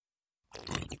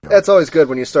That's always good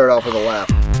when you start off with a laugh.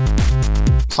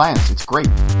 Science, it's great.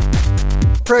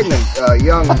 Pregnant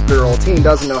young girl, teen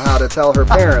doesn't know how to tell her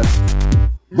parents.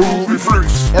 Movie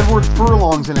Freaks. Edward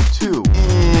Furlong's in it too.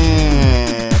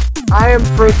 I am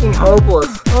freaking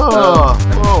hopeless.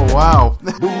 Oh, wow.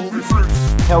 Movie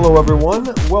Freaks. Hello everyone,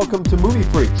 welcome to Movie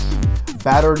Freaks.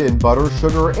 Battered in butter,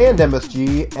 sugar, and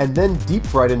MSG, and then deep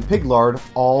fried in pig lard,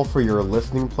 all for your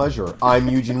listening pleasure. I'm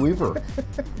Eugene Weaver.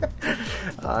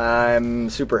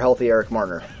 I'm super healthy Eric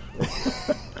Marner.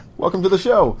 Welcome to the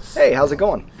show. Hey, how's it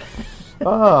going?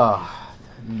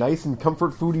 Nice and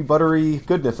comfort foody, buttery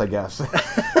goodness, I guess.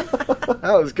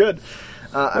 That was good.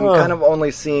 I'm kind of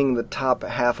only seeing the top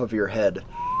half of your head.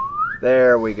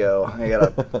 There we go. I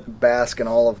gotta bask in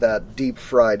all of that deep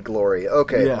fried glory.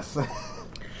 Okay. Yes.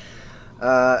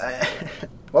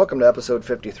 Welcome to episode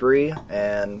 53,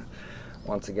 and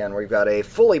once again, we've got a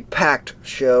fully packed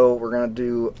show. We're going to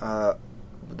do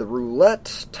the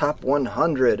Roulette Top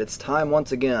 100. It's time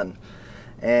once again.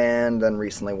 And then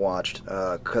recently watched,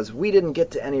 because we didn't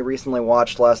get to any recently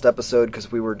watched last episode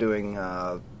because we were doing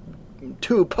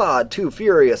Too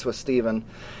Furious with Steven,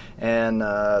 and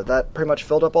that pretty much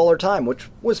filled up all our time, which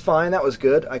was fine. That was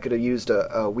good. I could have used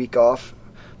a week off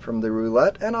from the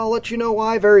Roulette, and I'll let you know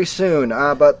why very soon.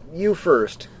 But you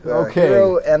first. Okay.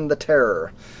 Hero and the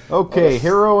Terror. Okay,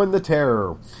 Hero and the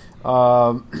Terror.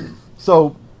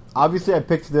 So, obviously I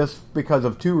picked this because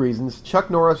of two reasons.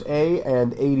 Chuck Norris A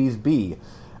and 80s B.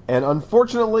 And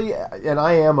unfortunately, and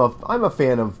I'm a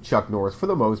fan of Chuck Norris for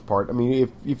the most part. I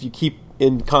mean, if you keep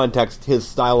in context his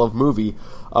style of movie.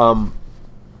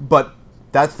 But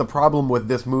that's the problem with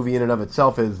this movie in and of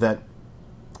itself, is that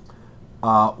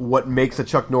what makes a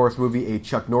Chuck Norris movie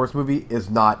is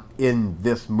not in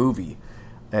this movie.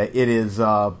 It is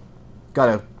got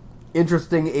a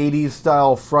interesting 80s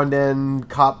style front end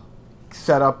cop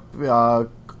setup,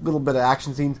 little bit of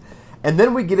action scenes, and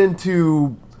then we get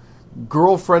into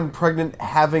girlfriend pregnant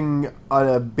having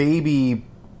a baby.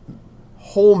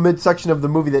 Whole midsection of the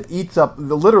movie that eats up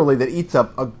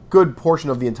a good portion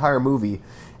of the entire movie,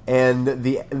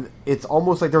 and it's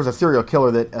almost like there's a serial killer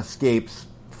that escapes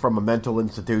from a mental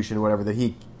institution or whatever that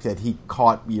he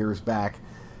caught years back,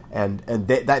 and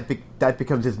that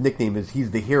becomes his nickname, is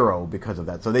he's the hero because of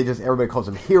that. So everybody calls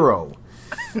him Hero,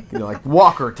 like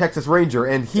Walker, Texas Ranger,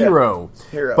 and Hero.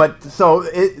 Yeah, Hero. But so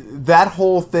that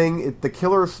whole thing, the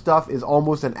killer stuff is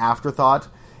almost an afterthought.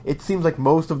 It seems like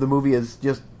most of the movie is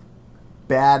just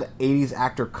bad 80s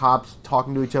actor cops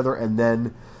talking to each other, and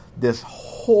then this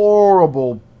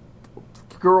horrible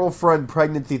girlfriend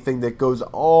pregnancy thing that goes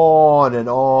on and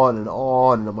on and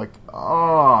on, and I'm like,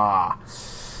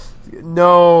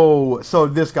 no. So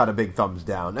this got a big thumbs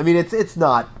down. I mean, it's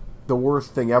not the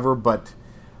worst thing ever, but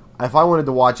if I wanted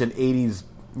to watch an 80s,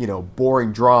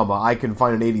 boring drama, I can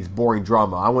find an 80s boring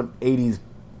drama. I want 80s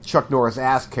Chuck Norris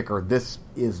ass kicker. This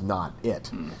is not it.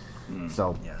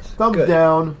 So, yes. Thumbs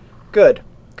down. Good.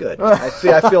 I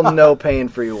feel no pain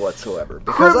for you whatsoever,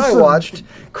 because I watched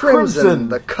Crimson,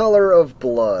 The Color of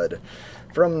Blood,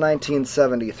 from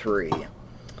 1973.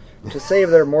 To save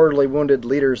their mortally wounded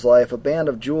leader's life, a band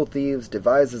of jewel thieves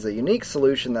devises a unique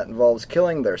solution that involves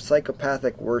killing their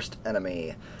psychopathic worst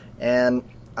enemy. And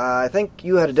I think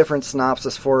you had a different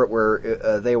synopsis for it,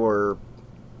 where they were...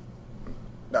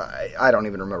 I don't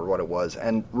even remember what it was,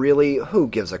 and really, who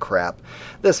gives a crap?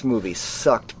 This movie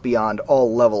sucked beyond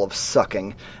all level of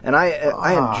sucking, and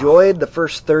I enjoyed the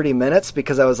first 30 minutes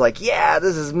because I was like, yeah,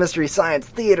 this is Mystery Science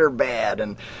Theater bad,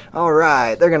 and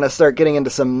alright, they're gonna start getting into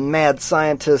some mad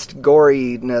scientist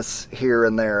goriness here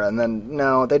and there, and then,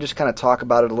 no, they just kind of talk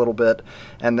about it a little bit,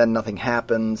 and then nothing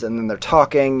happens, and then they're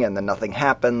talking, and then nothing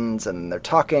happens, and then they're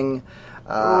talking.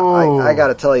 I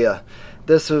gotta tell you,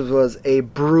 this was a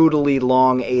brutally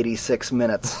long 86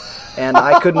 minutes, and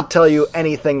I couldn't tell you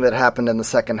anything that happened in the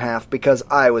second half because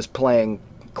I was playing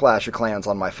Clash of Clans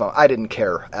on my phone. I didn't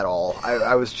care at all.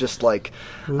 I was just like,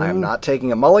 I'm not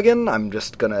taking a mulligan. I'm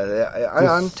just gonna...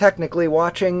 I'm technically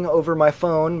watching over my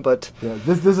phone, but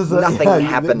nothing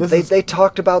happened. They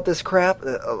talked about this crap,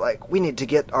 like, we need to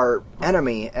get our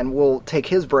enemy, and we'll take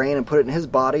his brain and put it in his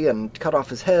body and cut off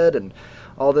his head and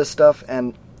all this stuff,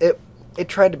 and it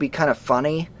tried to be kind of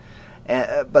funny,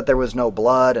 but there was no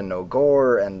blood and no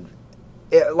gore, and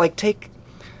take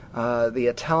the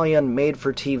Italian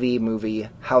made-for-TV movie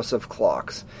House of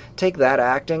Clocks. Take that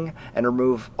acting and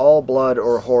remove all blood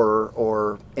or horror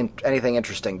or anything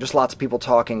interesting. Just lots of people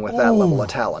talking with that level of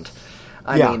talent.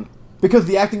 I mean, because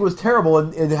the acting was terrible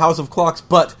in House of Clocks,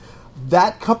 but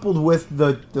that coupled with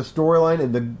the storyline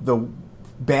and the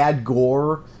bad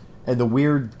gore and the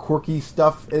weird, quirky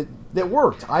stuff, it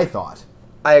worked, I thought.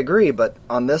 I agree, but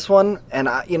on this one, and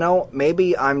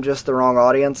maybe I'm just the wrong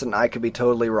audience and I could be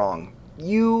totally wrong.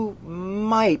 You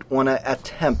might want to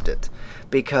attempt it,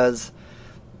 because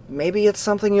maybe it's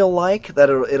something you'll like, that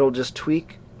it'll just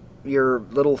tweak your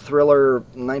little thriller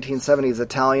 1970s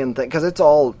Italian thing, because it's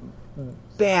all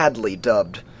badly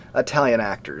dubbed Italian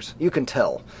actors. You can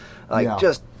tell.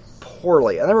 Just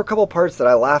poorly. And there were a couple parts that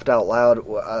I laughed out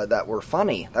loud that were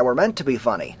funny, that were meant to be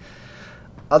funny.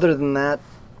 Other than that,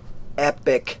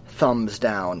 epic thumbs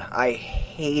down. I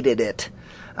hated it.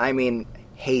 I mean,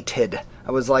 hated.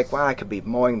 I was like, wow, I could be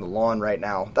mowing the lawn right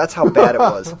now. That's how bad it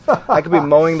was. I could be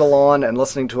mowing the lawn and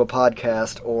listening to a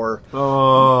podcast or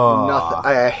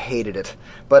nothing. I hated it.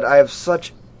 But I have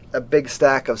such a big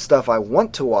stack of stuff I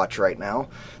want to watch right now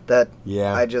that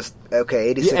I just,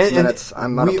 86 minutes,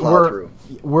 I'm going to plow through.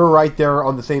 We're right there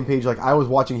on the same page. Like, I was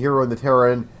watching Hero in the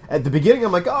Terror, and at the beginning,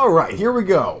 I'm like, all right, here we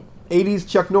go. 80s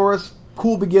Chuck Norris,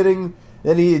 cool beginning.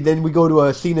 Then we go to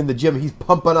a scene in the gym. He's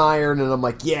pumping iron, and I'm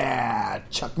like, yeah,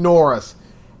 Chuck Norris.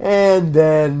 And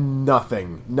then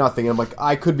nothing. I'm like,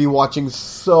 I could be watching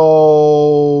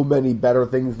so many better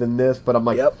things than this, but I'm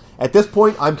like, At this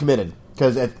point, I'm committed.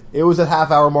 Because it was a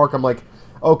half-hour mark. I'm like,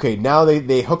 okay, now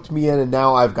they hooked me in, and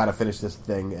now I've got to finish this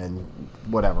thing, and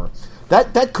whatever.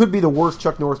 That could be the worst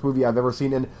Chuck Norris movie I've ever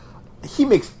seen, and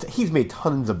he's made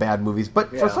tons of bad movies, but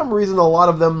for some reason, a lot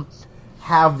of them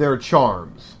have their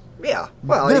charms. Yeah,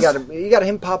 well, you got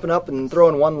him popping up and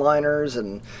throwing one-liners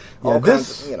and all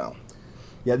kinds of,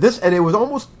 Yeah, and it was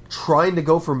almost trying to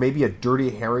go for maybe a Dirty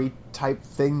Harry type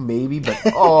thing, maybe, but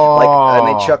like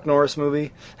any Chuck Norris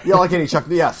movie. Yeah, like any Chuck.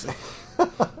 Yes.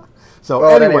 So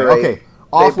well, anyway, okay.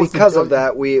 Because of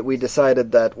that, we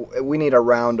decided that we need a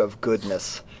round of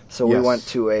goodness. So we went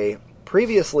to a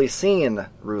previously seen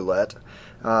roulette.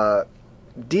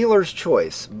 Dealer's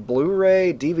choice.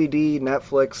 Blu-ray, DVD,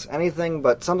 Netflix, anything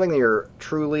but something that you're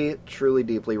truly, truly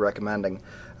deeply recommending.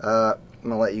 I'm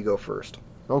going to let you go first.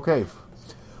 Okay.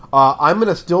 I'm going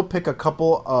to still pick a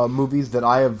couple movies that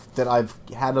I've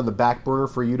had on the back burner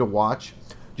for you to watch,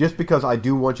 just because I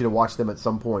do want you to watch them at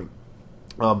some point.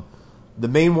 The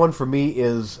main one for me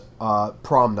is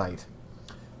Prom Night.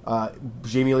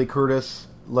 Jamie Lee Curtis,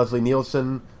 Leslie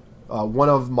Nielsen, one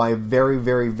of my very,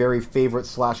 very, very favorite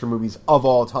slasher movies of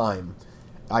all time.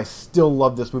 I still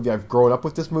love this movie. I've grown up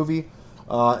with this movie.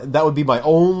 That would be my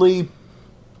only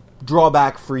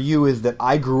drawback for you, is that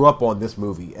I grew up on this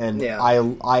movie, and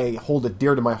I hold it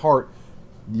dear to my heart.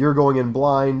 You're going in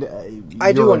blind.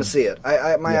 I do want to see it.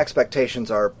 My expectations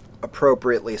are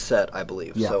appropriately set, I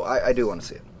believe. Yeah. So I do want to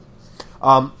see it.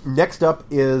 Next up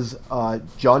is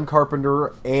John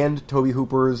Carpenter and Tobe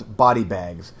Hooper's Body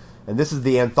Bags. And this is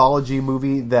the anthology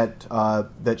movie that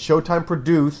Showtime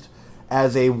produced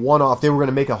as a one-off. They were going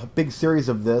to make a big series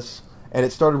of this, and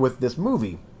it started with this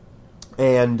movie.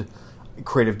 And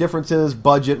creative differences,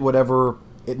 budget, whatever,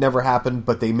 it never happened,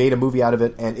 but they made a movie out of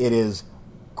it, and it is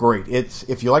great.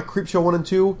 If you like Creepshow 1 and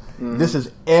 2, this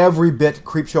is every bit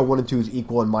Creepshow 1 and 2 is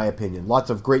equal, in my opinion.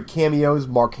 Lots of great cameos.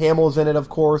 Mark Hamill's in it, of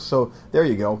course, so there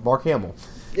you go, Mark Hamill.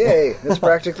 Yay, it's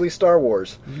practically Star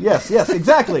Wars. Yes,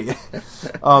 exactly.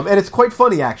 And it's quite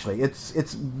funny, actually.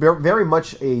 It's very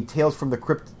much a Tales from the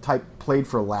Crypt type, played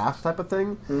for laughs type of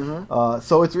thing.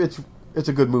 So it's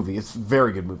a good movie. It's a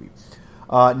very good movie.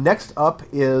 Next up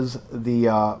is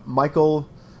the Michael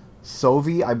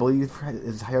Sovi, I believe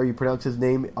is how you pronounce his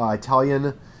name,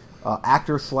 Italian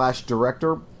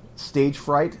actor/director, Stage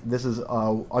Fright. This is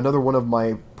another one of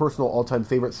my personal all-time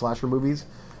favorite slasher movies.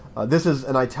 This is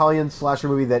an Italian slasher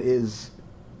movie that is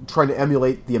trying to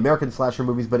emulate the American slasher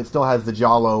movies, but it still has the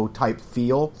Giallo type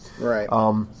feel. Right.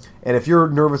 And if you're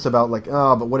nervous about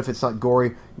but what if it's not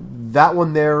gory? That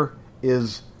one there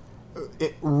is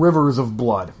rivers of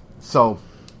blood. So.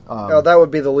 That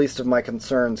would be the least of my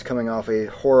concerns coming off a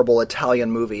horrible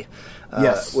Italian movie.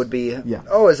 Yes. Would be. Yeah.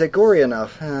 Oh, is it gory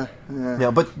enough?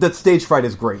 Yeah, but that Stage Fright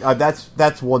is great.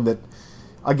 That's one that.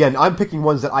 Again, I'm picking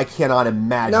ones that I cannot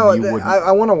imagine you wouldn't.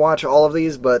 I want to watch all of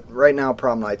these, but right now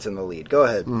Prom Night's in the lead. Go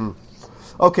ahead.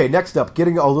 Okay, next up,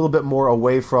 getting a little bit more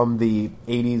away from the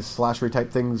 80s slasher type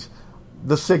things,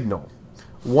 The Signal.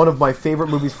 One of my favorite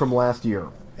movies from last year.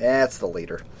 That's the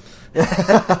leader.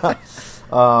 The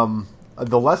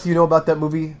less you know about that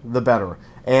movie, the better.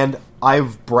 And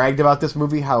I've bragged about this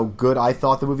movie, how good I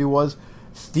thought the movie was.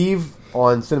 Steve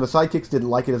on Cinema Sidekicks didn't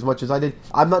like it as much as I did.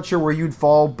 I'm not sure where you'd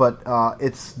fall, but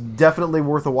it's definitely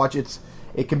worth a watch.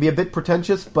 It can be a bit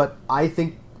pretentious, but I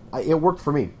think it worked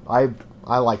for me. I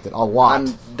liked it a lot.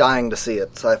 I'm dying to see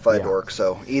it. Sci-Fi dork,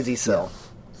 so easy sell.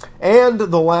 Yeah. And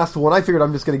the last one, I figured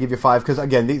I'm just going to give you 5, because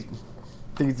again,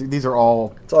 these are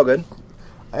all... It's all good.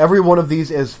 Every one of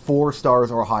these is 4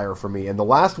 stars or higher for me, and the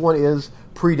last one is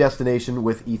Predestination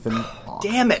with Ethan Hawke.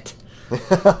 Damn it!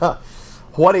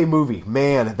 What a movie,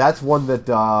 man! That's one that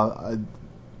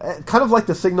kind of like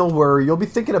The Signal, where you'll be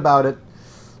thinking about it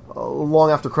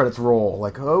long after credits roll.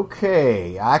 Like,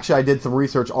 okay, actually, I did some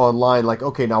research online. Like,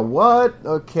 okay, now what?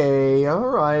 Okay, all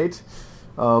right.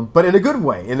 But in a good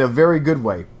way, in a very good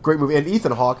way. Great movie. And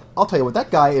Ethan Hawke, I'll tell you what,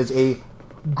 that guy is a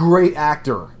great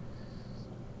actor.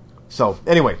 So,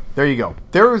 anyway, there you go.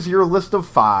 There's your list of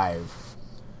 5.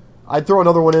 I'd throw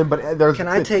another one in, but there's... Can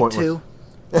I take 2?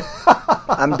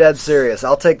 I'm dead serious.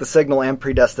 I'll take The Signal and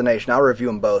Predestination. I'll review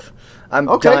them both. I'm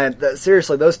dying.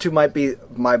 Seriously, those 2 might be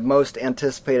my most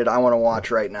anticipated I want to watch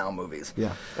right now movies.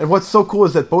 Yeah. And what's so cool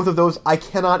is that both of those, I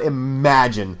cannot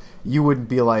imagine you would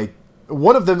be like...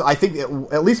 One of them, I think,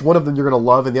 at least one of them you're going to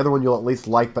love, and the other one you'll at least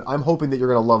like, but I'm hoping that you're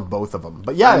going to love both of them.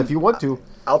 But yeah, if you want to...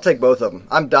 I'll take both of them.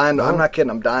 I'm dying. I'm not kidding.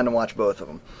 I'm dying to watch both of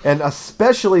them. And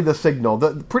especially The Signal.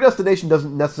 The Predestination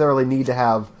doesn't necessarily need to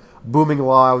have booming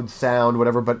loud sound,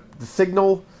 whatever, but The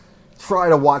Signal, try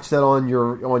to watch that on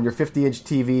your 50-inch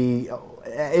TV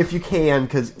if you can,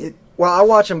 because it... Well, I'll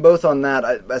watch them both on that.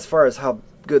 As far as how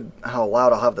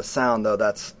loud I'll have the sound, though,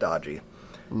 that's dodgy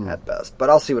at best. But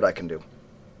I'll see what I can do.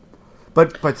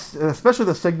 But especially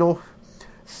The Signal,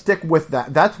 stick with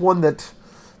that. That's one that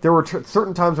there were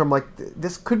certain times where I'm like,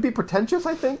 this could be pretentious,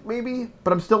 I think, maybe,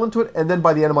 but I'm still into it. And then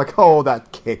by the end, I'm like, oh,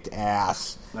 that kicked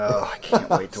ass. Oh, I can't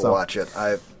wait to watch it.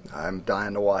 I'm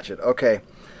dying to watch it. Okay.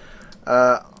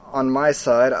 On my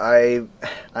side, I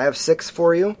have 6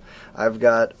 for you. I've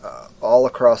got all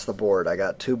across the board. I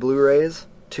got 2 Blu-rays,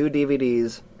 2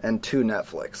 DVDs, and 2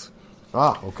 Netflix.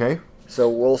 Ah, okay. So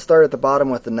we'll start at the bottom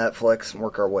with the Netflix and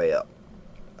work our way up.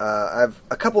 I've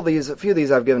a few of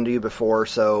these I've given to you before,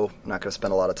 so I'm not going to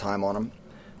spend a lot of time on them.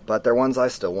 But they're ones I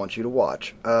still want you to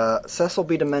watch. Cecil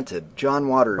B. Demented, John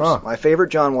Waters, my favorite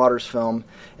John Waters film,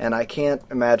 and I can't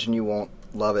imagine you won't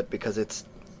love it because it's,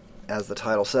 as the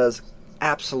title says,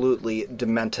 absolutely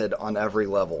demented on every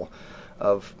level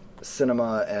of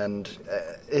cinema, and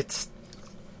it's,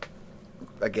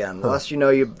 again, the less you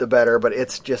know, the better, but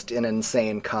it's just an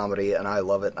insane comedy, and I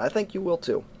love it. I think you will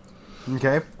too.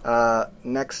 Okay.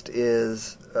 Next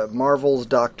is Marvel's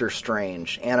Doctor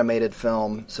Strange, animated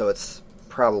film, so it's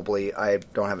probably, I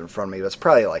don't have it in front of me, but it's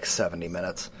probably like 70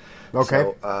 minutes.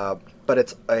 Okay. So, but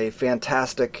it's a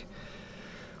fantastic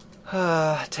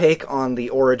take on the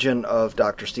origin of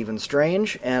Dr. Stephen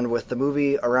Strange, and with the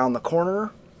movie around the corner,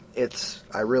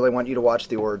 I really want you to watch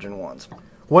the origin ones.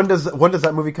 When does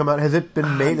that movie come out? Has it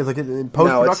been made? Is it in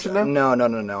post-production now?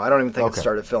 No. I don't even think it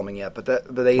started filming yet.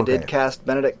 But they did cast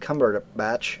Benedict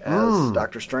Cumberbatch as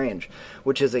Doctor Strange,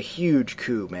 which is a huge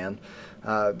coup, man.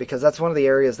 Because that's one of the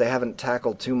areas they haven't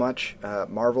tackled too much.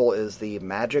 Marvel is the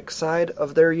magic side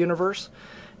of their universe,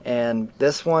 and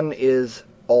this one is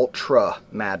ultra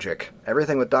magic.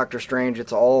 Everything with Doctor Strange,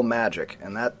 it's all magic,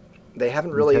 and that they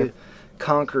haven't really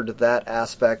conquered that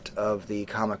aspect of the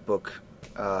comic book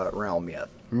realm yet.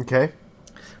 Okay.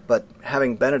 But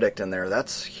having Benedict in there,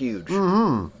 that's huge.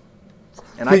 Mm-hmm.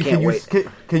 And I can't wait.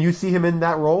 Can you see him in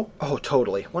that role? Oh,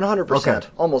 totally. 100%. Okay.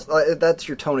 Almost. That's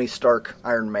your Tony Stark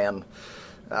Iron Man.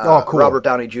 Cool. Robert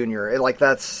Downey Jr.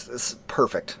 It's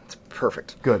perfect. It's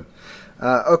perfect. Good.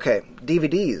 Okay,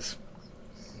 DVDs.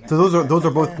 So those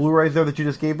are both Blu-rays there that you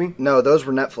just gave me? No, those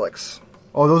were Netflix.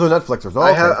 Oh, those are Netflixers. Oh,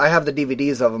 I have the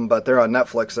DVDs of them, but they're on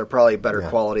Netflix. They're probably better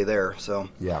quality there. So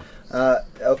yeah.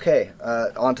 Okay,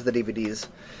 on to the DVDs.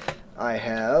 I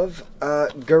have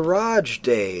Garage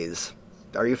Days.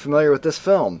 Are you familiar with this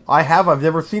film? I have. I've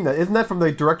never seen that. Isn't that from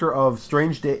the director of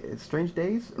Strange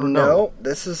Days? Or no,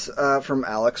 this is from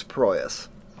Alex Proyas.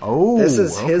 Oh, this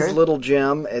is his little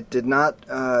gem. It did not.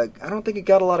 I don't think it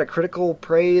got a lot of critical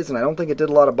praise, and I don't think it did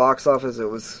a lot of box office.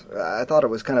 I thought it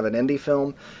was kind of an indie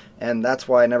film, and that's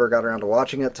why I never got around to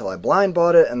watching it till I blind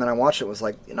bought it, and then I watched it. Was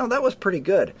like, that was pretty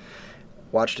good.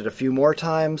 Watched it a few more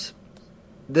times.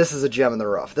 This is a gem in the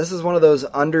rough. This is one of those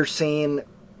underseen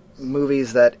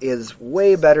movies that is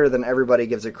way better than everybody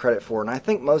gives it credit for, and I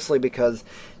think mostly because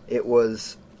it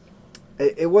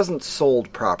wasn't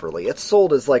sold properly. It's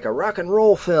sold as like a rock and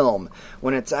roll film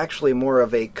when it's actually more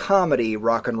of a comedy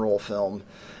rock and roll film,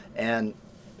 and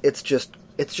it's just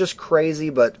crazy.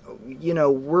 But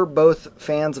we're both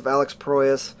fans of Alex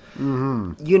Proyas.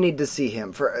 Mm-hmm. You need to see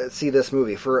him see this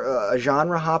movie for a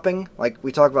genre hopping like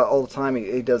we talk about all the time.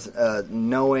 He does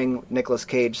Knowing, Nicolas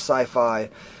Cage, sci-fi,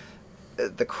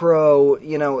 The Crow,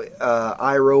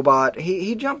 iRobot.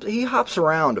 He hops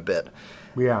around a bit.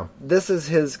 Yeah. This is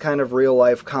his kind of real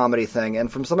life comedy thing,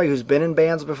 and from somebody who's been in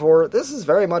bands before, this is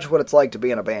very much what it's like to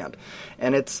be in a band.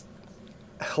 And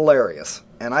hilarious.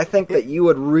 And I think that you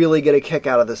would really get a kick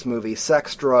out of this movie.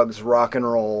 Sex, drugs, rock and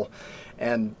roll,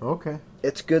 and Okay.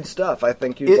 it's good stuff. I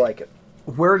think you'd like it.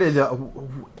 Where did?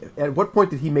 At what point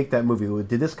did he make that movie?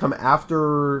 Did this come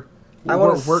after? I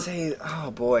want to say,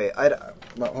 oh boy,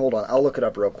 hold on, I'll look it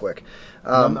up real quick.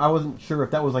 I wasn't sure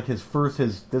if that was like his first.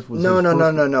 This was No. his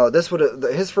first... This would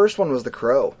his first one was The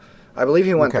Crow. I believe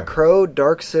he went The Crow,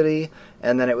 Dark City,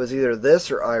 and then it was either this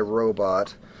or I,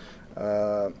 Robot.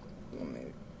 Let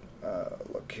me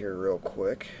look here real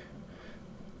quick.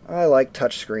 I like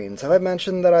touchscreens. Have I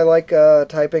mentioned that I like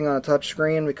typing on a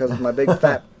touchscreen because of my big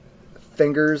fat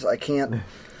fingers? I can't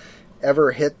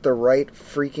ever hit the right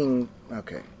freaking...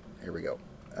 Okay, here we go.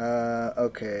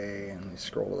 Okay, let me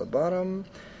scroll to the bottom.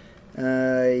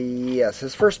 Yes,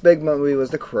 his first big movie was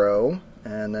The Crow,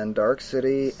 and then Dark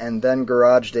City, and then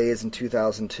Garage Days in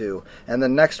 2002. And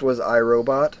then next was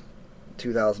iRobot,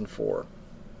 2004.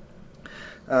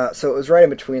 So it was right in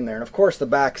between there. And of course the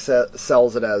back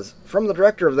sells it as, from the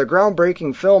director of the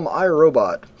groundbreaking film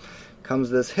iRobot, comes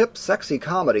this hip, sexy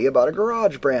comedy about a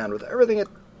garage band with everything it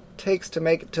takes to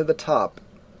make it to the top,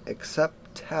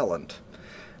 except talent.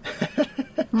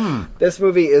 This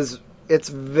movie it's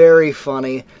very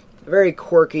funny, very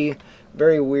quirky,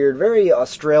 very weird, very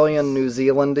Australian, New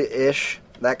Zealand-ish,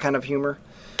 that kind of humor.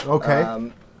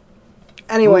 Okay.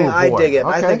 Anyway, Ooh, I boy. dig it.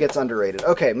 Okay. I think it's underrated.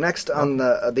 Okay, next on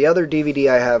the other DVD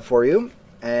I have for you,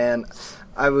 and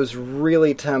I was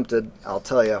really tempted, I'll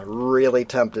tell you, really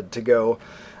tempted to go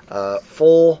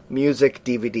full music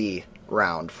DVD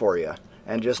round for you.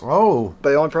 And just, Oh.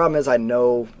 But the only problem is I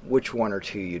know which one or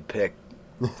two you'd pick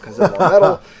because they're more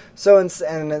metal. So,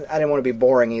 and I didn't want to be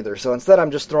boring either. So instead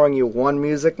I'm just throwing you one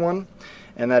music one,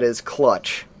 and that is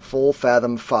Clutch, Full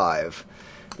Fathom 5.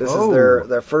 This is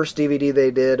their first DVD they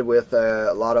did with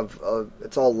a lot of,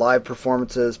 it's all live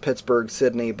performances, Pittsburgh,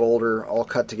 Sydney, Boulder, all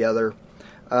cut together.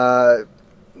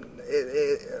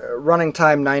 Running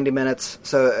time 90 minutes,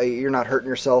 so you're not hurting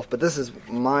yourself, but this is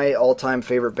my all-time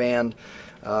favorite band.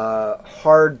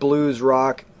 Hard blues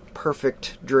rock,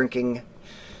 perfect drinking.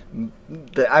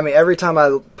 I mean, every time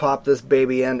I pop this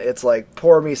baby in, it's like,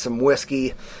 pour me some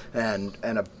whiskey and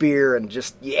a beer and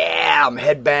just, yeah, I'm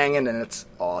headbanging, and it's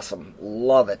awesome.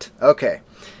 Love it. Okay.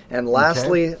 And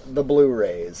lastly, the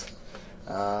Blu-rays.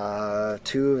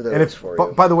 Two of those for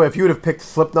you. By the way, if you would have picked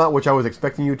Slipknot, which I was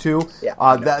expecting you to,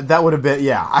 that would have been,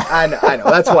 I know.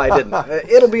 That's why I didn't.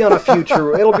 It'll be on a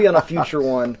future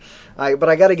one. But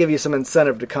I got to give you some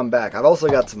incentive to come back. I've also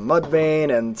got some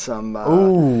Mudvayne and some.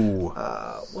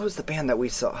 What was the band that we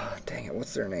saw? Oh, dang it!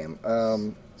 What's their name?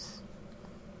 I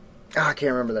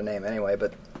can't remember their name anyway.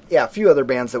 But yeah, a few other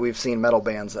bands that we've seen, metal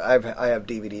bands. I have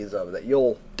DVDs of that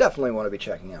you'll definitely want to be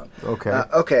checking out. Okay.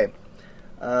 Okay.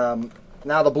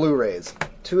 Now the Blu-rays.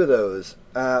 Two of those.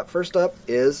 First up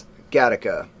is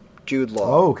Gattaca, Jude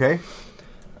Law. Oh, okay.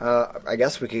 I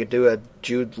guess we could do a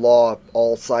Jude Law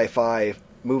all sci-fi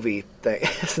movie thing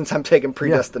since I'm taking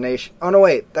Predestination. Yeah. Oh no,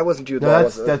 wait, that wasn't Jude Law.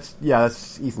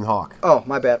 That's Ethan Hawke. Oh,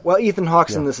 my bad. Well, Ethan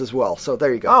Hawke's in this as well, so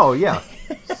there you go. Oh yeah.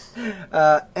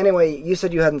 Anyway, you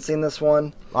said you hadn't seen this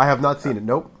one. I have not seen it.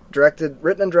 Nope.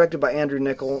 Written and directed by Andrew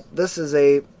Niccol. This is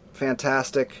a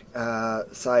fantastic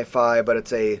sci-fi, but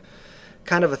it's a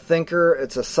kind of a thinker.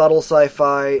 It's a subtle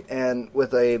sci-fi, and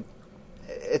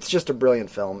it's just a brilliant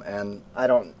film. And I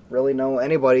don't really know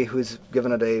anybody who's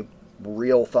given it a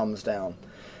real thumbs down.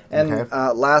 And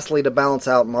lastly, to balance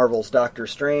out Marvel's Doctor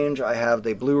Strange, I have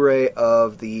the Blu-ray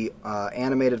of the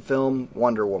animated film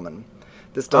Wonder Woman.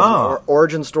 This does an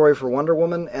origin story for Wonder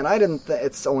Woman, and I didn't.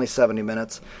 It's only 70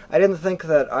 minutes. I didn't think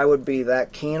that I would be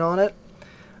that keen on it.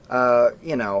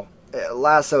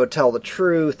 Lasso, Tell the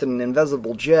Truth, and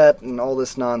Invisible Jet, and all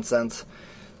this nonsense.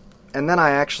 And then I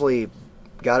actually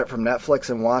got it from Netflix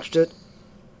and watched it.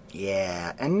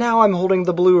 Yeah, and now I'm holding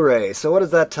the Blu-ray. So what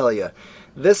does that tell you?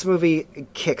 This movie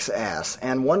kicks ass,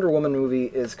 and Wonder Woman movie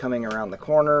is coming around the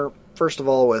corner. First of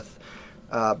all, with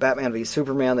Batman v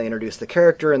Superman, they introduced the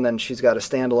character, and then she's got a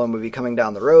standalone movie coming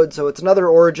down the road. So it's another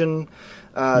origin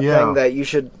thing that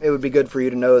it would be good for you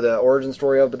to know the origin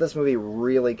story of. But this movie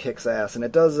really kicks ass, and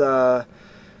it does.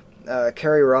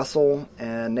 Kerry Russell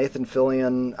and Nathan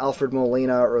Fillion, Alfred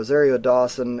Molina, Rosario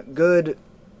Dawson, good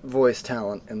voice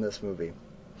talent in this movie.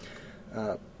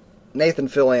 Nathan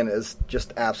Fillion is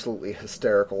just absolutely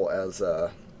hysterical as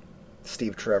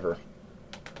Steve Trevor,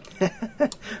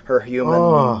 her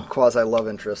human quasi-love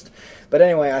interest. But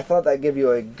anyway, I thought that'd give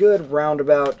you a good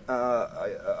roundabout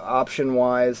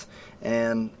option-wise.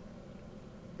 And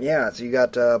yeah, so you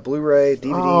got Blu-ray,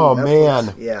 DVD, Oh, Netflix.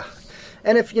 man. Yeah.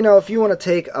 And if you want to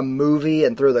take a movie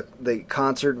and throw the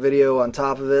concert video on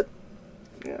top of it,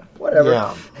 yeah, whatever.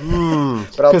 Yeah.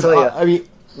 But I'll tell you, I mean,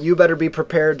 you better be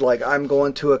prepared like I'm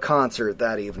going to a concert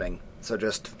that evening. So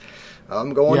just,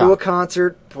 I'm going to a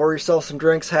concert, pour yourself some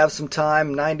drinks, have some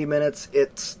time, 90 minutes,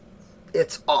 it's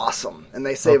awesome. And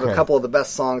they save a couple of the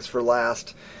best songs for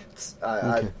last.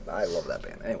 I love that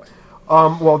band. Anyway.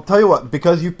 Well, I'll tell you what,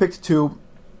 because you picked two,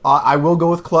 I will go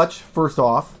with Clutch, first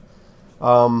off.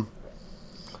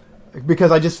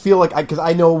 Because I just feel like, because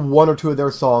I know one or two of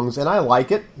their songs, and I like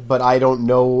it, but I don't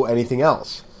know anything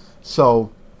else.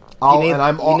 So, you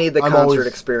need the concert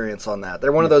experience on that.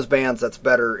 They're one of those bands that's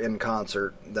better in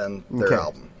concert than their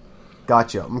album.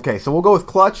 Gotcha. Okay, so we'll go with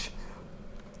Clutch.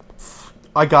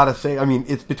 I gotta say, I mean,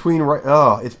 it's between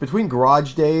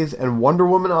Garage Days and Wonder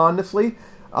Woman, honestly.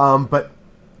 But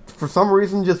for some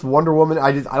reason, just Wonder Woman,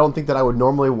 I don't think that I would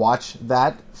normally watch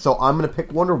that. So I'm gonna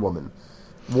pick Wonder Woman.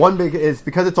 One big is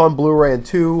because it's on Blu-ray, and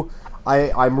two,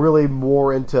 I'm really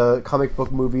more into comic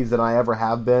book movies than I ever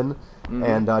have been. Mm-hmm.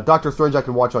 And Doctor Strange I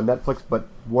can watch on Netflix, but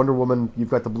Wonder Woman, you've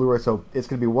got the Blu-ray, so it's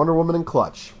going to be Wonder Woman and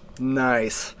Clutch.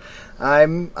 Nice.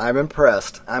 I'm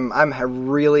impressed. I'm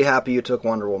really happy you took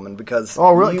Wonder Woman because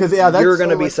you're going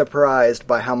to be surprised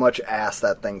by how much ass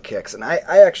that thing kicks. And I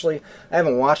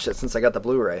haven't watched it since I got the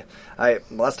Blu-ray.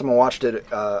 Last time I watched it,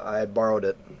 I had borrowed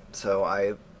it, so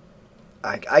I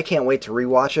can't wait to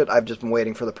rewatch it. I've just been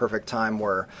waiting for the perfect time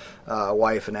where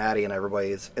wife and Addie and everybody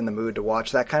is in the mood to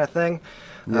watch that kind of thing.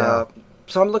 Yeah.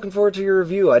 So I'm looking forward to your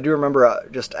review. I do remember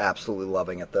just absolutely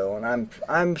loving it, though, and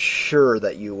I'm sure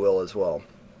that you will as well.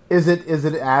 Is it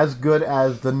as good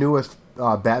as the newest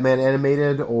Batman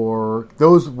animated, or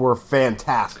those were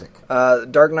fantastic?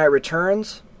 Dark Knight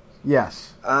Returns?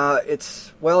 Yes.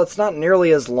 It's not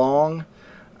nearly as long.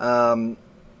 And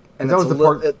that was the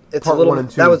part 1 and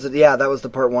 2. That was the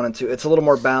part 1 and 2. It's a little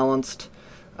more balanced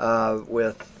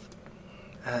with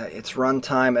its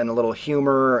runtime and a little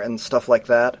humor and stuff like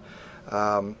that.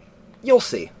 You'll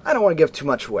see. I don't want to give too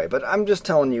much away, but I'm just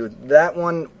telling you that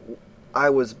one. I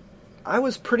was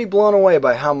pretty blown away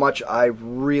by how much I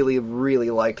really, really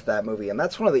liked that movie, and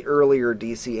that's one of the earlier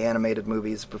DC animated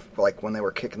movies, like when they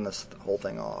were kicking this whole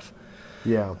thing off.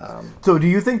 Yeah. So do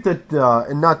you think that, I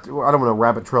don't want to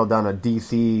rabbit trail down a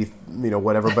DC,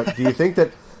 whatever, but do you think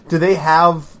that, do they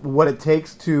have what it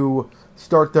takes to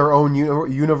start their own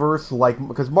universe?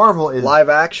 Because Marvel is... Live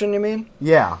action, you mean?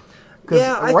 Yeah.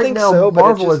 Yeah, I right think now, so, but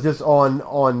Marvel is just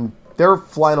on, they're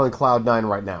flying on Cloud 9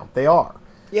 right now. They are.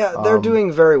 Yeah, they're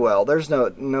doing very well. There's no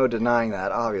denying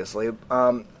that, obviously.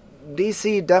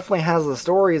 DC definitely has the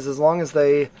stories as long as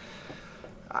they...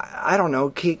 I don't know,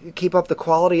 keep up the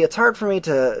quality. It's hard for me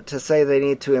to say they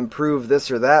need to improve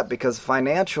this or that because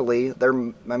financially,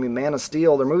 Man of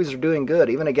Steel, their movies are doing good,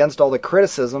 even against all the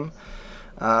criticism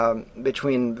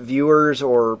between viewers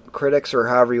or critics or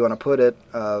however you want to put it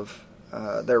of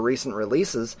their recent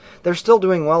releases. They're still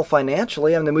doing well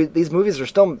financially. I mean, these movies are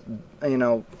still,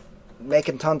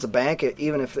 making tons of bank.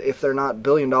 Even if they're not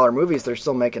billion-dollar movies, they're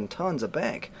still making tons of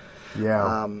bank.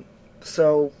 Yeah.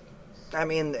 So... I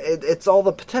mean, it's all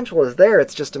the potential is there.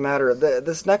 It's just a matter of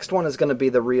this next one is going to be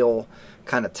the real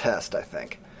kind of test, I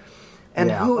think.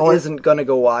 And who isn't going to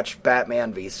go watch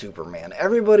Batman v Superman?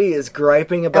 Everybody is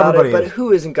griping about it, but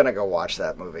who isn't going to go watch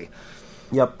that movie?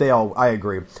 Yep, I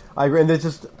agree. And it's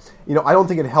just, I don't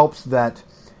think it helps that,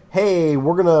 hey,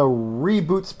 we're going to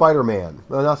reboot Spider-Man.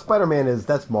 Well, now Spider-Man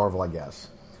that's Marvel, I guess.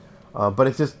 But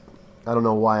it's just, I don't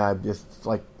know why it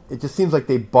just seems like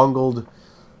they bungled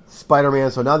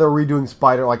Spider-Man, so now they're redoing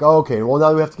okay, well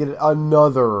now we have to get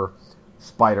another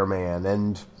Spider-Man,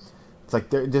 and it's like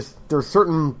there's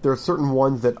certain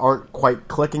ones that aren't quite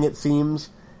clicking, it seems,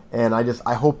 and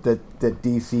I hope that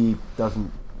DC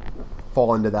doesn't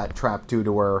fall into that trap too,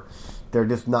 to where they're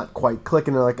just not quite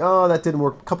clicking. They're like, oh, that didn't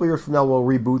work. A couple years from now, we'll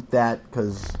reboot that,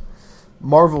 because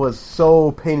Marvel is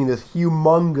so painting this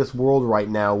humongous world right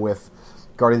now with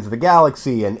Guardians of the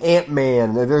Galaxy and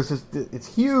Ant-Man.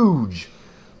 It's huge.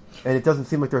 And it doesn't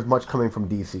seem like there's much coming from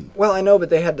DC. Well, I know, but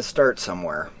they had to start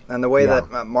somewhere. And the way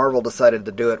that Marvel decided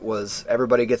to do it was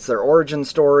everybody gets their origin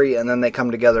story, and then they come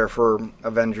together for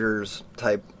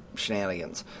Avengers-type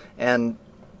shenanigans. And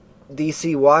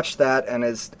DC watched that, and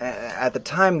at the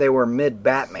time they were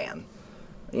mid-Batman.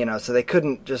 So they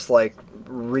couldn't just, it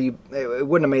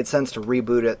wouldn't have made sense to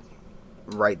reboot it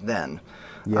right then.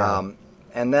 Yeah.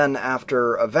 And then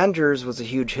after Avengers was a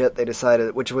huge hit, they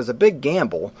decided, which was a big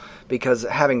gamble, because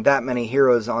having that many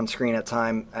heroes on screen at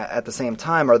the same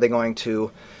time, are they going to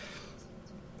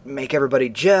make everybody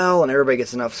gel and everybody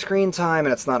gets enough screen time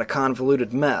and it's not a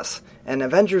convoluted mess? And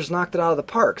Avengers knocked it out of the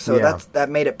park, so that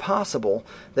made it possible.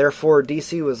 Therefore,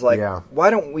 DC was like, why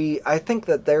don't we... I think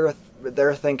that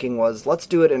their thinking was, let's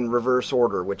do it in reverse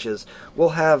order, which is we'll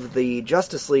have the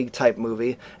Justice League type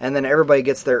movie, and then everybody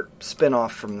gets their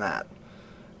spin-off from that.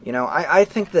 You know, I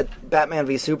think that Batman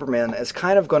v Superman is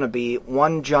kind of going to be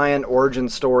one giant origin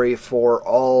story for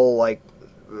all, like,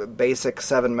 basic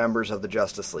 7 members of the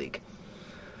Justice League.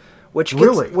 Which gets,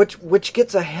 Really? which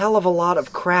gets a hell of a lot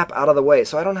of crap out of the way,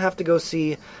 so I don't have to go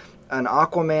see an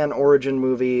Aquaman origin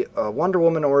movie, a Wonder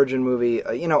Woman origin movie,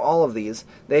 you know, all of these.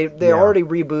 They already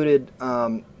rebooted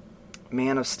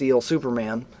Man of Steel,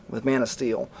 Superman, with Man of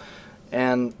Steel.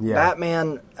 And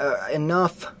Batman,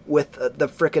 enough with the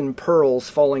frickin' pearls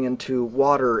falling into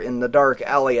water in the dark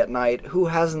alley at night. Who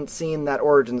hasn't seen that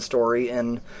origin story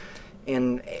in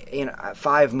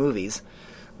 5 movies?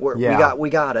 We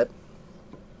got it.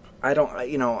 I don't,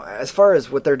 you know, as far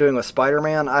as what they're doing with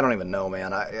Spider-Man, I don't even know,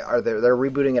 man. They're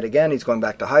rebooting it again. He's going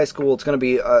back to high school. It's going to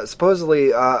be,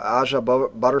 supposedly, Aja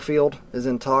Butterfield is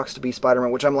in talks to be Spider-Man,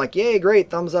 which I'm like, yay,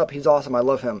 great, thumbs up, he's awesome, I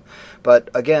love him.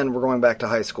 But, again, we're going back to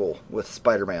high school with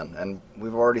Spider-Man, and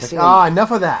we've already seen...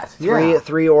 enough of that.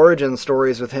 Three origin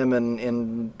stories with him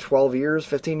in 12 years,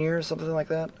 15 years, something like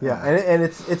that. Yeah, and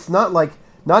it's not like...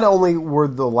 Not only were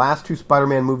the last 2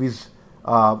 Spider-Man movies,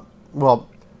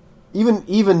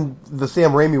 Even the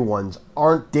Sam Raimi ones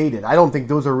aren't dated. I don't think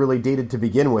those are really dated to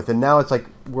begin with. And now it's like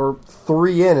we're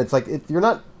 3 in. It's like you're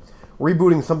not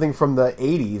rebooting something from the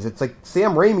 80s. It's like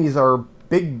Sam Raimi's are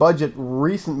big budget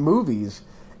recent movies,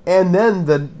 and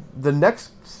then the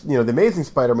next, you know, the Amazing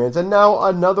Spider-Mans, and now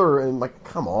another. And like,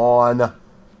 come on.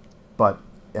 But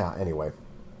yeah, anyway.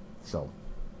 So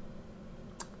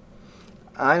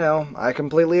I know. I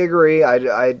completely agree.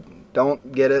 I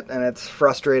don't get it, and it's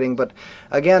frustrating. But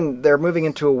again, they're moving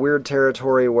into a weird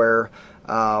territory where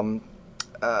they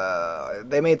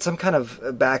made some kind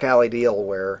of back alley deal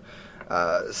where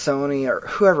Sony or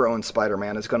whoever owns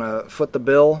Spider-Man is going to foot the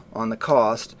bill on the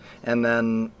cost, and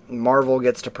then Marvel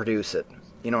gets to produce it.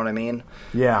 You know what I mean?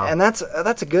 Yeah. And that's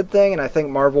a good thing, and I think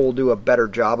Marvel will do a better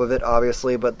job of it,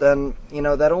 obviously. But then, you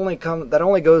know, that only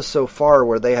goes so far,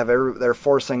 where they're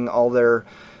forcing all their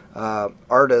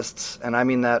artists, and I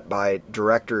mean that by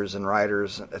directors and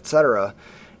writers, etc.,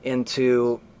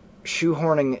 into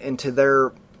shoehorning into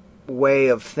their way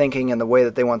of thinking and the way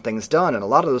that they want things done. And a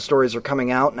lot of those stories are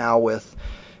coming out now with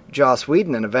Joss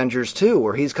Whedon in Avengers 2,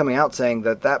 where he's coming out saying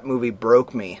that movie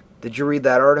broke me. Did you read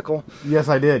that article? Yes,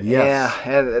 I did. Yes.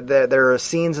 Yeah, and there are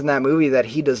scenes in that movie that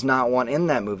he does not want in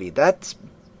that movie. That's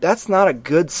not a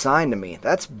good sign to me.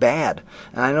 That's bad.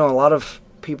 And I know a lot of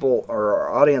people or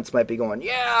our audience might be going,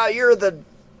 yeah, you're the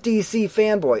DC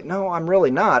fanboy. No, I'm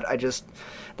really not.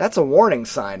 That's a warning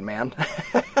sign, man.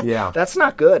 Yeah. That's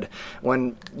not good.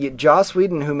 When Joss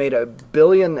Whedon, who made $1.5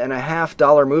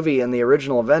 billion movie in the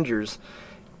original Avengers,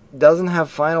 doesn't have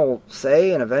final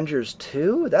say in Avengers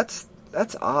 2, that's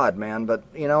odd, man. But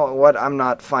you know what? I'm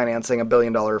not financing $1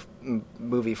 billion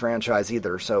movie franchise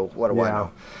either, so what do I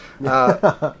know?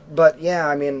 But yeah,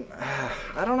 I mean,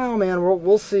 I don't know, man.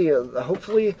 We'll see.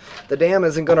 Hopefully, the dam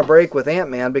isn't going to break with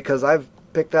Ant-Man, because I've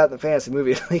picked that in the fantasy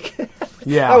movie league.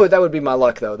 Yeah, that would be my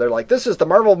luck, though. They're like, this is the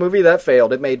Marvel movie that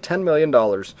failed. It made $10 million.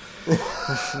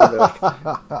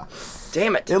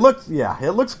 Damn it! It looks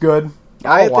good.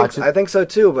 I think so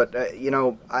too. But you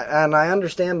know, I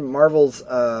understand Marvel's.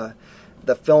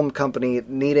 The film company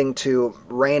needing to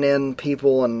rein in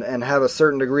people and have a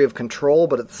certain degree of control,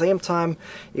 but at the same time,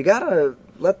 you gotta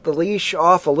let the leash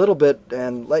off a little bit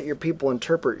and let your people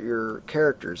interpret your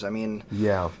characters. I mean,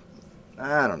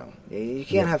 I don't know. You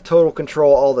can't have total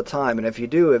control all the time, and if you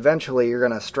do, eventually you're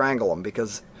gonna strangle them,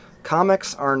 because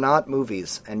comics are not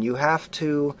movies, and you have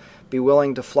to be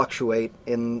willing to fluctuate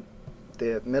in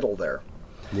the middle there.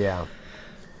 Yeah.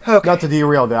 Okay. Not to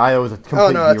derail that. It was a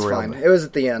complete derailment. derailment. That's fine. It was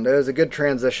at the end. It was a good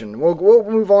transition. We'll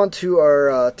move on to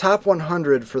our top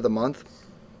 100 for the month.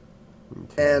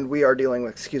 Okay. And we are dealing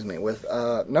with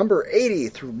number 80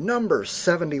 through number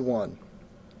 71.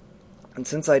 And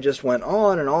since I just went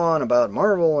on and on about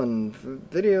Marvel and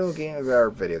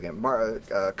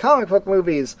comic book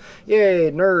movies,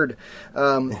 yay, nerd,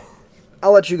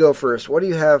 I'll let you go first. What do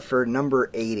you have for number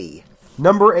 80?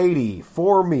 Number 80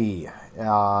 for me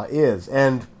is,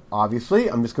 and obviously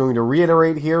I'm just going to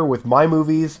reiterate here with my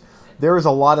movies, there is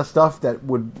a lot of stuff that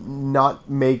would not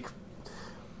make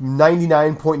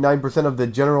 99.9% of the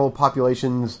general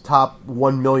population's top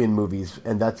 1 million movies,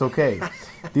 and that's okay.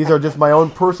 These are just my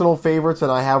own personal favorites,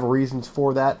 and I have reasons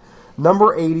for that.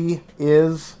 Number 80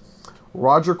 is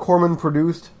Roger Corman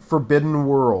produced Forbidden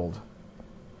World.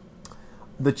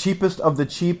 The cheapest of the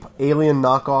cheap alien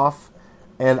knockoff,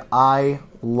 and I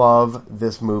love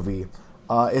this movie.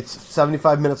 It's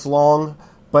 75 minutes long,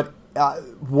 but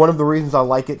one of the reasons I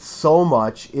like it so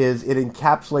much is it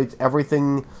encapsulates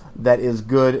everything that is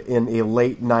good in a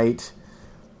late night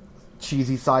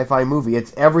cheesy sci-fi movie.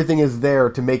 Everything is there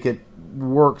to make it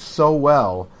work so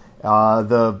well.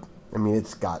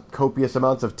 It's got copious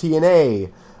amounts of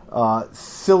TNA,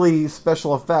 silly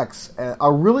special effects,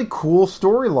 a really cool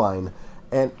storyline,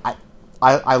 and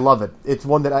I love it. It's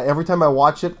one that every time I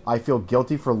watch it, I feel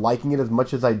guilty for liking it as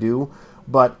much as I do,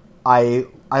 but I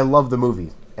love the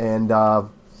movie, and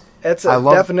it's a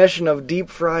definition of deep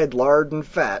fried lard and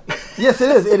fat. Yes,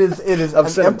 it is. It is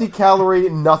an empty calorie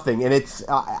nothing, and it's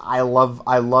I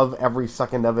love every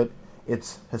second of it.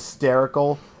 It's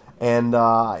hysterical, and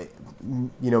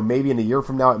maybe in a year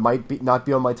from now it might not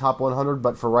be on my top 100,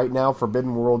 but for right now,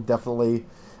 Forbidden World definitely.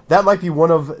 That might be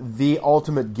one of the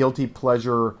ultimate guilty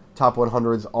pleasure top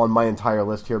 100s on my entire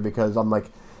list here, because I'm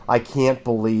like, I can't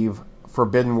believe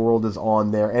Forbidden World is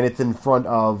on there, and it's in front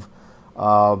of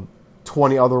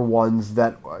 20 other ones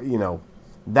that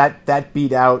that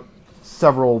beat out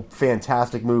several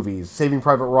fantastic movies. Saving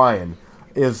Private Ryan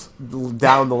is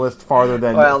down the list farther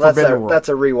than Forbidden World. That's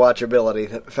a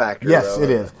rewatchability factor. Yes, though. it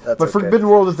is. But okay. Forbidden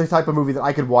World is the type of movie that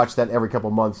I could watch that every couple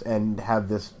months and have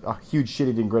this huge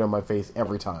shit-eating grin on my face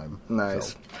every time.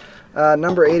 Nice. So.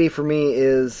 Number 80 for me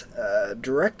is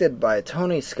directed by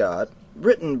Tony Scott,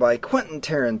 written by Quentin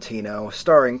Tarantino,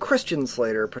 starring Christian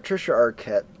Slater, Patricia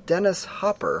Arquette, Dennis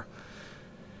Hopper,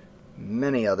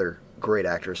 many other great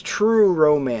actors. True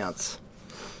Romance.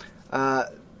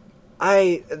 What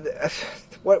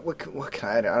can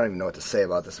I don't even know what to say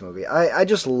about this movie. I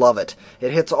just love it.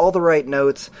 It hits all the right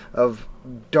notes of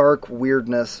dark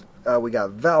weirdness. We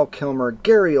got Val Kilmer,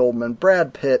 Gary Oldman,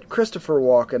 Brad Pitt, Christopher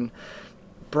Walken,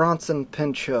 Bronson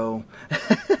Pinchot,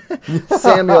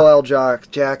 Samuel L.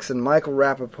 Jackson, Michael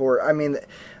Rappaport. I mean,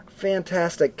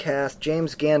 fantastic cast.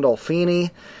 James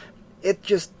Gandolfini.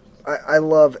 I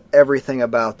love everything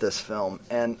about this film,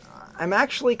 and I'm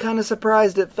actually kind of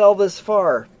surprised it fell this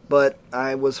far, but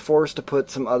I was forced to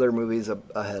put some other movies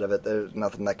ahead of it. There's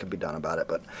nothing that could be done about it,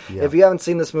 but if you haven't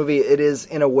seen this movie, it is,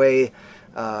 in a way,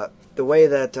 the way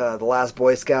that The Last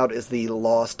Boy Scout is the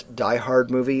lost Die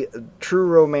Hard movie, True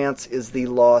Romance is the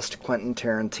lost Quentin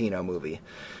Tarantino movie.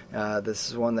 This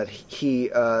is one that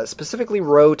he specifically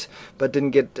wrote, but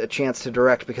didn't get a chance to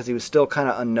direct because he was still kind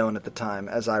of unknown at the time,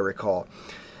 as I recall.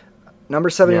 Number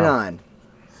 79.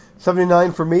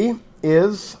 79 for me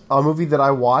is a movie that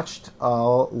I watched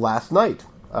last night.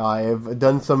 I've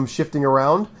done some shifting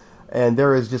around, and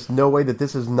there is just no way that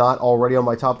this is not already on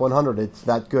my top 100. It's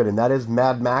that good, and that is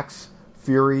Mad Max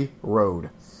Fury Road.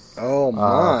 Oh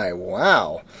my,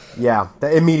 wow. Yeah,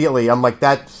 immediately. I'm like,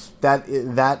 that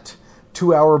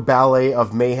 2-hour ballet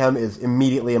of mayhem is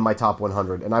immediately in my top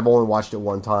 100, and I've only watched it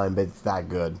one time, but it's that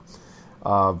good.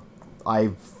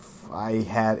 I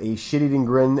had a shit-eating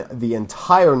grin the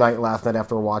entire night last night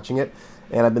after watching it,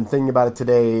 and I've been thinking about it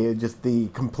today, just the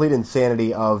complete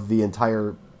insanity of the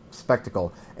entire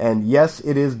spectacle. And yes,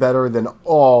 it is better than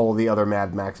all the other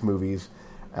Mad Max movies,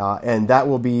 and that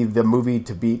will be the movie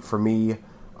to beat for me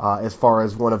as far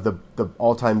as one of the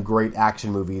all-time great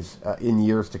action movies in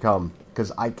years to come.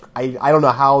 Because I don't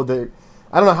know how they're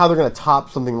going to top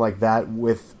something like that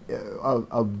with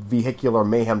a vehicular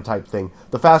mayhem type thing.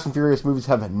 The Fast and Furious movies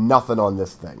have nothing on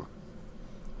this thing.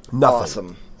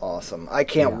 Nothing. Awesome. I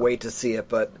can't wait to see it,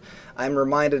 but I'm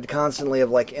reminded constantly of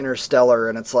like Interstellar,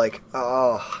 and it's like,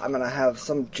 oh, I'm going to have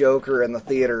some joker in the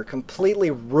theater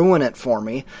completely ruin it for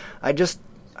me. I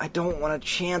don't want to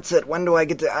chance it. When do I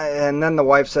get to... And then the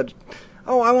wife said,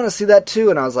 oh, I want to see that too.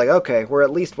 And I was like, okay, we're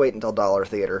at least wait until Dollar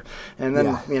Theater. And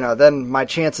then, then my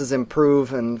chances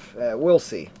improve, and we'll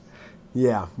see.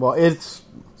 Yeah, well, it's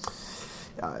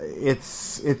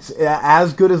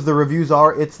as good as the reviews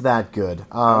are. It's that good.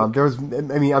 I'm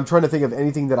trying to think of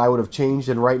anything that I would have changed,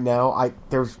 and right now,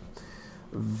 there's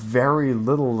very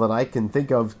little that I can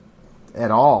think of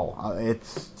at all.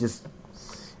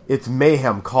 It's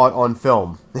mayhem caught on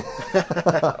film.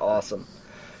 Awesome.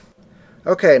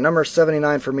 Okay, number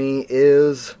 79 for me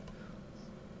is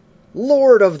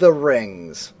Lord of the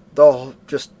Rings.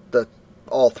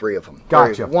 All three of them.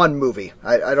 Gotcha. One movie.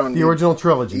 I don't. The original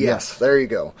trilogy. Yes, there you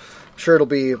go. I'm sure it'll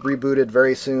be rebooted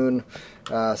very soon,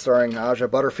 starring Aja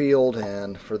Butterfield,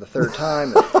 and for the third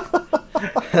time. And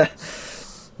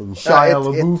Shia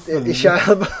LaBeouf. Shia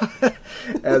LaBeouf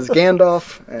as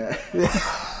Gandalf.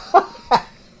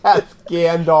 As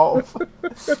Gandalf.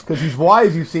 Because he's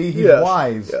wise, you see. He's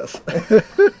wise. Yes.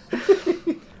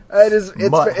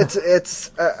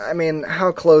 I mean,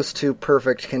 how close to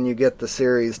perfect can you get the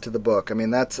series to the book? I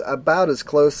mean, that's about as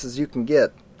close as you can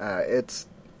get.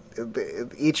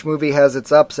 Each movie has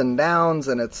its ups and downs,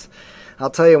 and I'll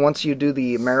tell you, once you do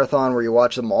the marathon where you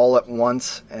watch them all at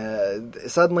once,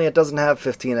 suddenly it doesn't have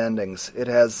 15 endings. It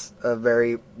has a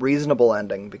very reasonable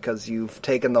ending because you've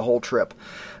taken the whole trip.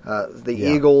 The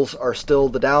Eagles are still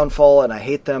the downfall, and I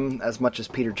hate them as much as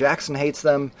Peter Jackson hates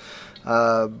them.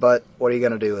 But what are you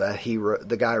going to do?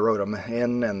 The guy wrote them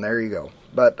in, and there you go.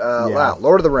 But, wow,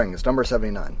 Lord of the Rings, number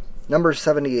 79. Number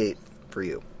 78 for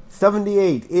you.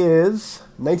 78 is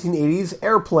 1980's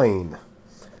Airplane.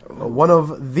 One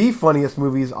of the funniest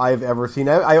movies I've ever seen.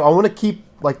 I want to keep,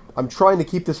 I'm trying to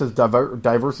keep this as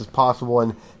diverse as possible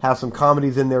and have some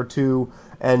comedies in there too.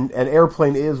 And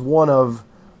Airplane is one of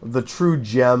the true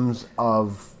gems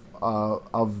of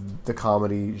the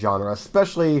comedy genre,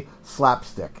 especially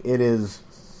slapstick. It is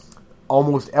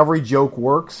almost every joke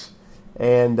works,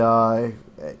 and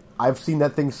I've seen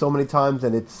that thing so many times,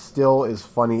 and it still is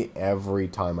funny every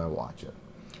time I watch it.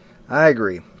 I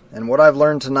agree. And what I've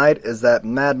learned tonight is that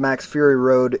Mad Max Fury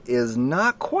Road is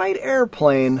not quite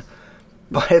Airplane,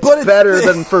 but it's better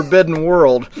than Forbidden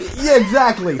World. Yeah,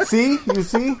 exactly. See? You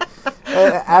see?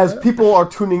 As people are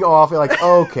tuning off, they're like,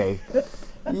 okay,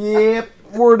 yep,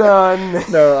 we're done.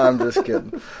 No, I'm just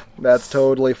kidding. That's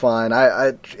totally fine.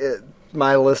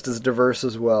 My list is diverse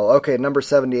as well. Okay, number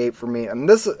 78 for me. And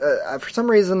this, for some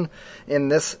reason, in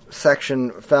this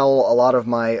section fell a lot of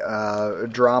my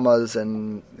dramas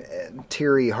and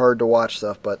teary, hard-to-watch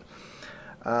stuff, but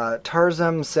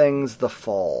Tarzan Sings The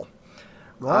Fall.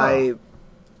 Wow. I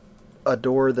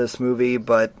adore this movie,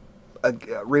 but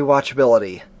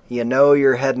rewatchability. You know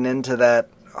you're heading into that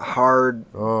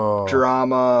hard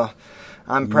drama.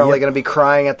 I'm probably going to be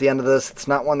crying at the end of this. It's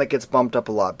not one that gets bumped up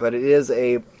a lot, but it is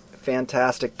a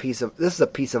fantastic this is a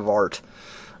piece of art.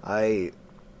 I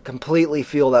completely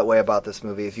feel that way about this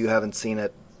movie. If you haven't seen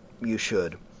it, you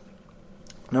should.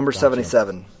 Number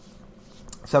 77.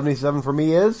 77 for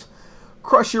me is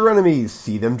Crush Your Enemies,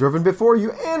 See Them Driven Before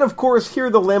You, and of course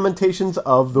Hear the Lamentations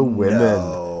of the Women.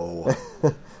 No.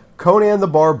 Conan the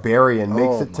Barbarian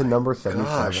makes it to number 77.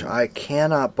 Gosh, I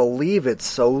cannot believe it's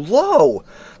so low.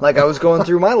 I was going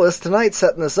through my list tonight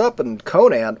setting this up, and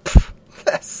Conan,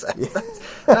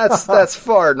 that's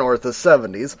far north of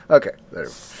 70s. Okay, there.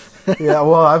 Yeah,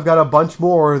 well, I've got a bunch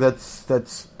more.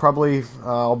 That's probably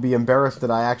I'll be embarrassed that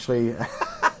I actually.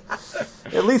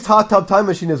 At least Hot Tub Time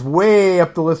Machine is way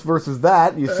up the list versus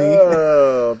that. You see.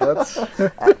 Oh, that's.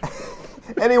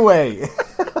 Anyway.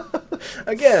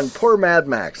 Again, poor Mad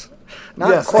Max.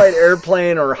 Not quite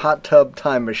Airplane or Hot Tub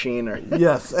Time Machine.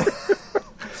 Yes.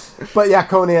 But yeah,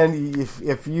 Conan,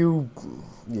 if you...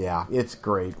 Yeah, it's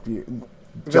great.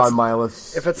 John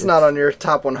Milius. If it's not on your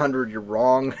top 100, you're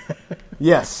wrong.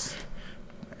 Yes.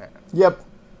 Yep.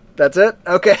 That's it?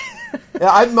 Okay.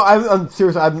 Yeah, I'm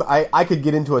serious. I could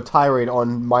get into a tirade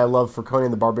on my love for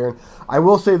Conan the Barbarian. I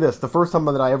will say this. The first time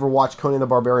that I ever watched Conan the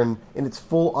Barbarian in its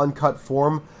full uncut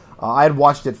form, I had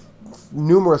watched it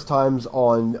numerous times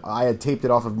I had taped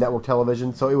it off of network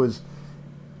television, so it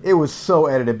was so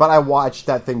edited. But I watched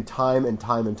that thing time and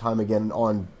time and time again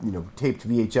on taped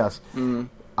VHS. Mm-hmm.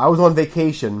 I was on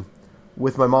vacation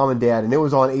with my mom and dad, and it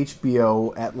was on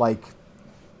HBO at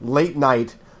late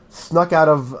night. Snuck out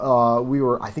of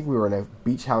I think we were in a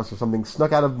beach house or something.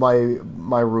 Snuck out of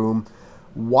my room,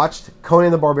 watched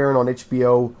Conan the Barbarian on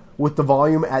HBO with the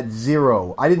volume at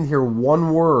 0. I didn't hear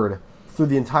one word through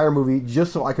the entire movie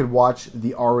just so I could watch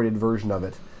the R-rated version of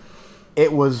it.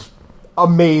 It was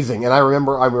amazing, and I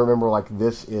remember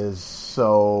this is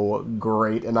so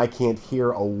great, and I can't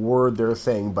hear a word they're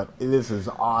saying, but this is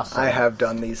awesome. I have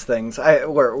done these things.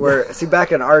 See,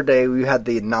 back in our day, we had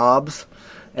the knobs.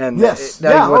 And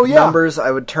numbers, I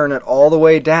would turn it all the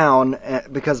way down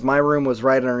because my room was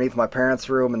right underneath my parents'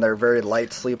 room, and they're very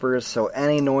light sleepers. So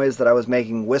any noise that I was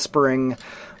making, whispering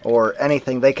or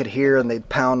anything, they could hear, and they'd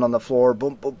pound on the floor.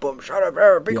 Boom, boom, boom! Shut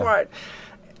up, be quiet.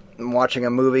 I'm watching a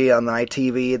movie on my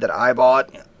TV that I bought.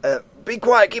 Be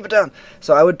quiet, keep it down.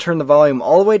 So I would turn the volume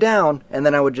all the way down, and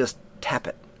then I would just tap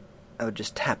it. I would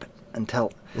just tap it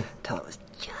until it was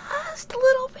just a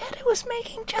little bit. It was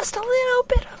making just a little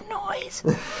bit of noise.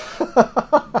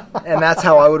 And that's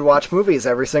how I would watch movies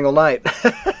every single night.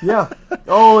 Yeah.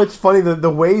 Oh, it's funny the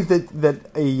ways that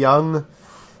a young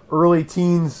early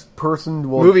teens person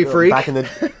will movie freak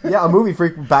a movie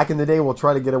freak back in the day will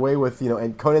try to get away with,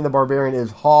 and Conan the Barbarian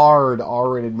is hard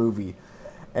R-rated movie.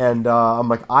 And I'm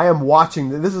like, I am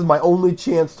watching this is my only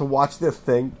chance to watch this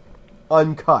thing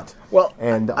uncut. Well,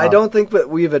 and I don't think that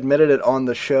we've admitted it on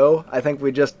the show. I think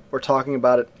we just were talking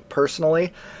about it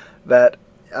personally, that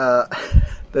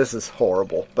this is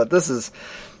horrible, but this is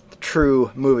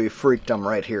true movie freakdom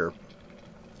right here.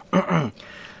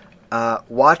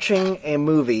 Watching a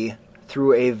movie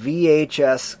through a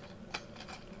VHS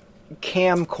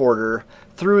camcorder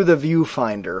through the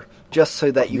viewfinder just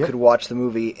so that you could watch the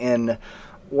movie in,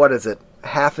 what is it,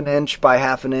 half an inch by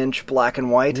half an inch, black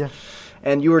and white. Yeah.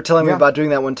 And you were telling me about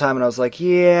doing that one time, and I was like,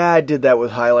 yeah, I did that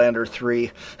with Highlander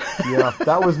 3. Yeah,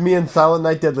 that was me and Silent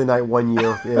Night, Deadly Night one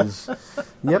year.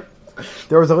 Yep.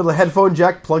 There was a little headphone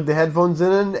jack, plugged the headphones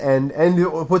in, and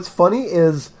what's funny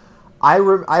is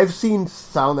I've seen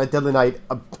Silent Night, Deadly Night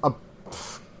a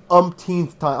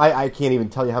umpteenth time. I can't even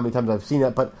tell you how many times I've seen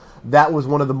it, but that was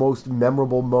one of the most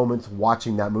memorable moments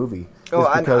watching that movie. Oh,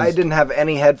 I didn't have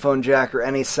any headphone jack or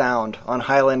any sound on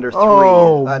Highlander 3.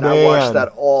 Oh, and man. I watched that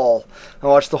all. I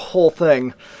watched the whole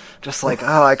thing. Just like,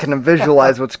 I can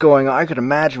visualize what's going on. I could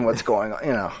imagine what's going on.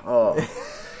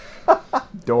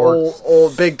 Dorks.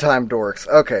 Old big-time dorks.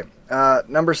 Okay.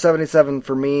 Number 77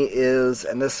 for me is,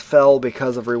 and this fell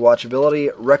because of rewatchability,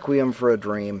 Requiem for a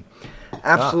Dream.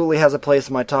 Absolutely has a place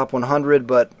in my top 100,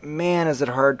 but man, is it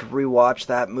hard to rewatch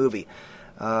that movie.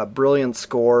 Brilliant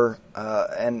score,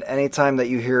 and anytime that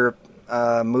you hear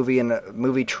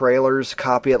movie trailers,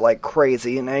 copy it like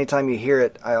crazy, and anytime you hear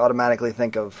it, I automatically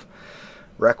think of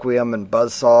Requiem and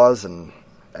buzzsaws and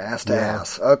ass to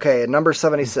ass. Okay, number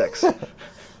 76.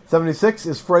 76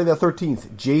 is Friday the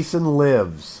 13th. Jason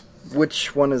Lives.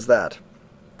 Which one is that?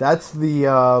 That's the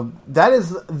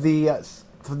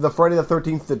Friday the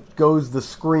 13th that goes the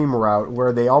Scream route,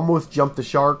 where they almost jump the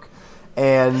shark,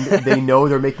 and they know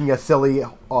they're making a silly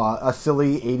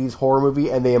 80s horror movie,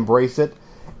 and they embrace it.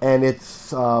 And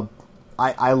it's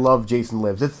I love Jason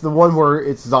Lives. It's the one where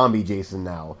it's zombie Jason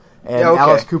now, and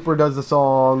Alice Cooper does the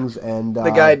songs, and the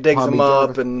guy digs them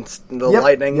up, and the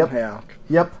lightning.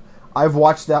 Yep. I've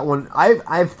watched that one.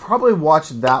 I've probably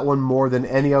watched that one more than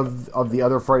any of the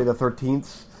other Friday the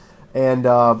 13ths, and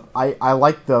I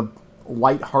like the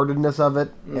lightheartedness of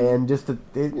it, and just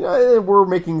we're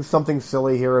making something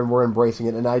silly here, and we're embracing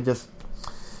it. And I just,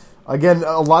 again,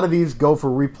 a lot of these go for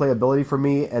replayability for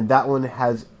me, and that one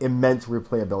has immense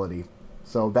replayability.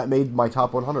 So that made my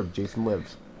top 100. Jason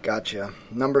Lives. Gotcha.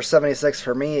 Number 76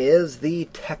 for me is the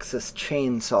Texas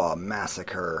Chainsaw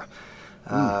Massacre.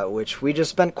 Which we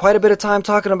just spent quite a bit of time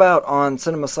talking about on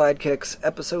Cinema Sidekicks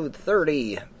episode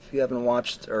 30. If you haven't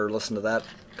watched or listened to that,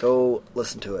 go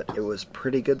listen to it. It was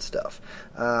pretty good stuff.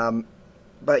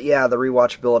 But yeah, the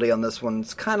rewatchability on this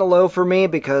one's kind of low for me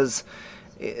because,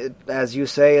 as you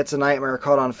say, it's a nightmare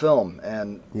caught on film.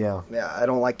 And yeah, I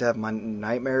don't like to have my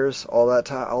nightmares all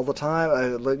the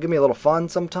time. Give me a little fun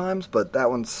sometimes, but that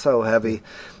one's so heavy.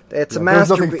 It's a masterpiece.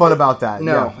 There's nothing fun about that.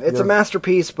 No, it's a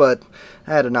masterpiece, but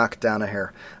I had to knock it down a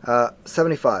hair.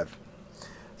 75.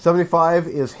 75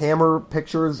 is Hammer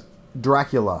Pictures'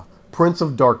 Dracula, Prince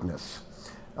of Darkness.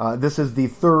 This is the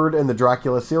third in the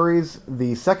Dracula series.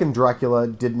 The second Dracula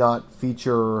did not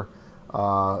feature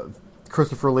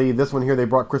Christopher Lee. This one here, they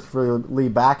brought Christopher Lee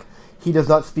back. He does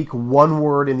not speak one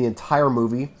word in the entire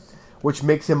movie, which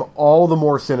makes him all the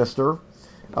more sinister.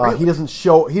 Really? He doesn't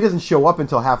show up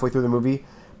until halfway through the movie.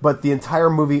 But the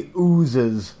entire movie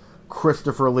oozes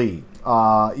Christopher Lee.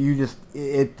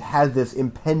 It has this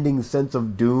impending sense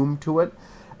of doom to it,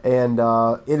 and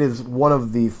it is one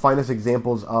of the finest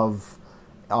examples of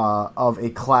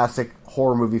a classic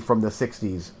horror movie from the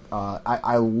 '60s.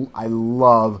 I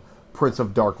love Prince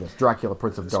of Darkness, Dracula,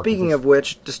 Prince of Darkness. Speaking of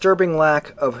which, disturbing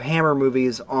lack of Hammer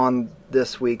movies on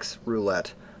this week's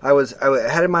roulette. I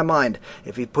had in my mind,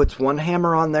 if he puts one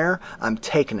Hammer on there, I'm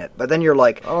taking it. But then you're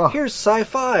like, here's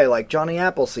sci-fi, like Johnny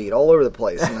Appleseed, all over the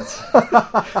place. And it's,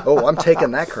 I'm taking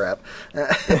that crap.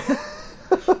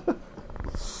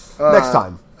 Next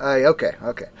time. Okay.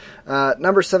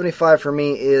 Number 75 for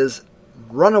me is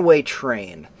Runaway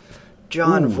Train.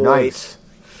 Jon Voight. Nice.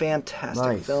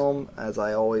 Fantastic film, as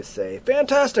I always say.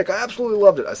 Fantastic! I absolutely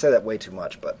loved it. I say that way too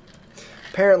much, but...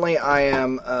 Apparently, I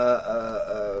am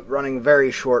running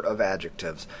very short of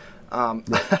adjectives.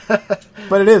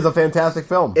 But it is a fantastic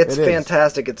film. It's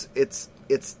fantastic. It's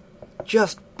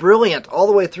just brilliant all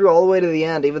the way through, all the way to the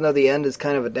end. Even though the end is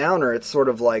kind of a downer, it's sort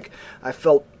of like I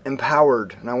felt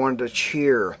empowered and I wanted to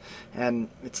cheer. And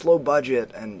it's low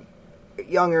budget and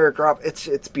young Eric Robb.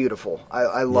 It's beautiful.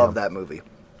 I love that movie.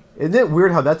 Isn't it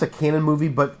weird how that's a canon movie,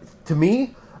 but to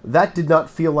me, that did not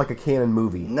feel like a canon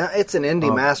movie. No, it's an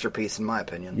indie masterpiece, in my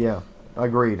opinion. Yeah,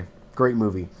 agreed. Great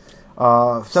movie.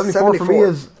 74 for me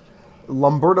is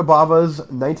Lamberto Bava's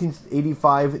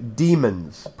 1985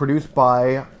 Demons, produced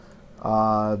by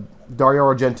Dario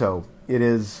Argento. It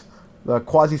is the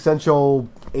quasi-essential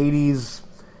 80s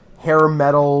hair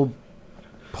metal,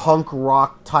 punk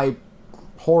rock type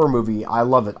horror movie. I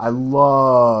love it. I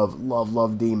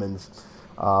love Demons.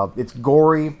 It's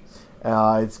gory.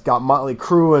 It's got Motley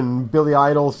Crue and Billy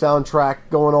Idol soundtrack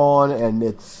going on, and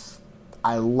it's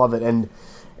I love it, and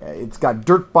it's got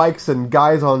dirt bikes and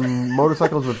guys on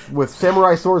motorcycles with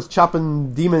samurai swords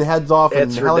chopping demon heads off.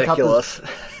 It's and ridiculous.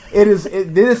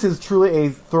 This is truly a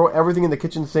throw everything in the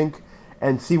kitchen sink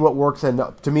and see what works, and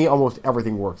to me, almost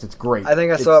everything works. It's great. I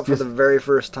think I saw it for the very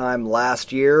first time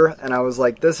last year, and I was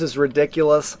like, this is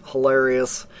ridiculous,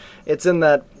 hilarious. It's in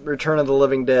that Return of the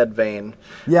Living Dead vein.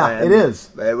 Yeah, and it is.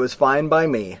 It was fine by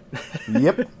me.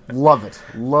 Yep, love it.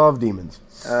 Love Demons.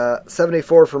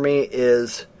 74 for me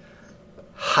is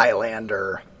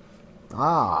Highlander.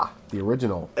 Ah, the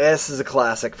original. This is a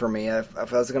classic for me. If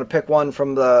I was going to pick one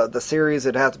from the series,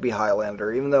 it'd have to be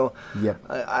Highlander. Even though Yep.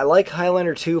 I like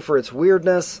Highlander 2 for its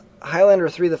weirdness, Highlander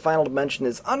 3, The Final Dimension,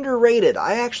 is underrated.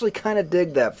 I actually kind of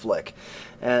dig that flick.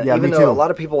 And Yeah, even me though too. a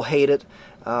lot of people hate it,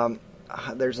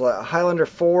 there's a Highlander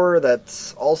 4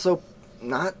 that's also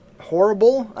not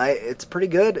horrible. It's pretty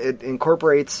good. It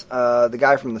incorporates the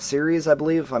guy from the series, I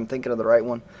believe, if I'm thinking of the right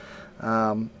one.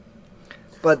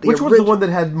 But Which was the one that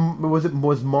had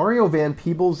was Mario Van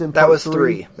Peebles in part that was 3?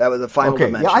 3. That was the Final Okay,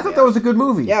 Dimension. yeah, I thought that was a good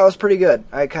movie. Yeah, it was pretty good.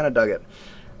 I kind of dug it.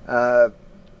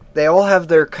 They all have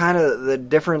their kind of the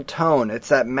different tone. It's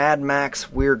that Mad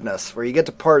Max weirdness where you get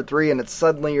to part 3 and it's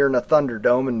suddenly you're in a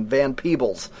Thunderdome and Van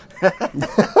Peebles.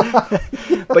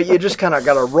 But you just kind of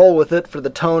got to roll with it for the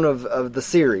tone of the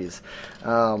series.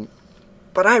 But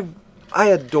I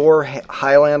adore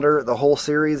Highlander, the whole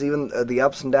series, even the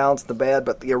ups and downs, the bad.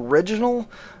 But the original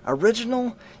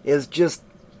is just,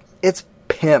 it's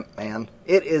pimp, man.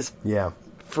 It is Yeah.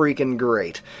 freaking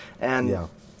great. And Yeah.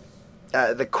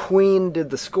 the Queen did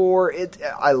the score.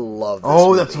 I love this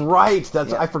Oh, movie. that's right.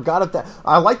 I forgot of that.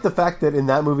 I like the fact that in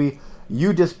that movie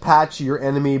you dispatch your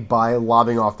enemy by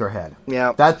lobbing off their head.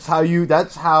 Yeah. That's how you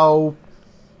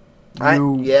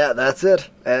Yeah, that's it.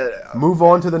 move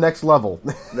on to the next level.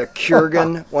 The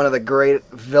Kurgan, one of the great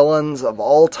villains of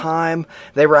all time.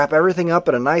 They wrap everything up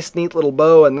in a nice, neat little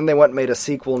bow, and then they went and made a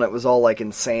sequel, and it was all like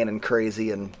insane and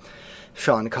crazy, and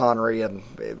Sean Connery and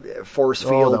force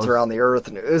fields around the Earth,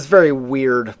 and it was very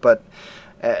weird, but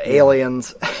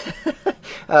aliens.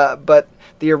 But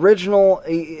the original,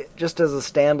 just as a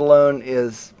standalone,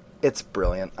 it's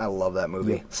brilliant. I love that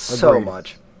movie Yeah, so agreed.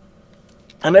 much.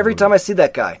 And every time I see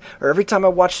that guy, or every time I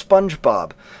watch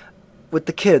SpongeBob with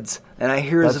the kids, and I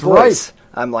hear his That's voice,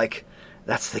 I'm like,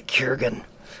 that's the Kurgan.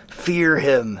 Fear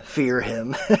him, fear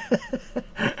him.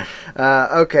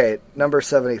 Okay, number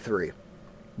 73.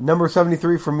 Number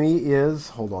 73 for me is,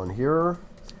 hold on here.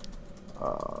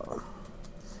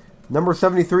 Number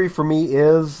 73 for me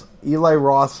is Eli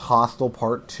Roth's Hostel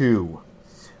Part 2.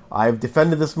 I've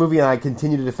defended this movie and I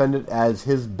continue to defend it as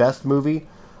his best movie.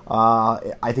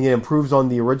 I think it improves on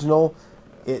the original.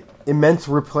 Immense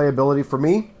replayability for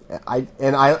me.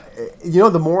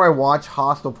 The more I watch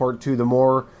Hostel Part 2, the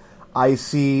more I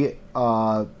see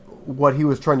what he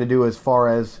was trying to do as far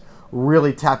as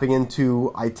really tapping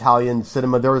into Italian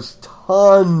cinema. There's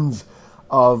tons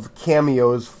of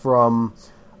cameos from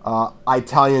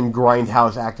Italian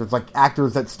grindhouse actors, like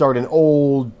actors that starred in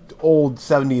old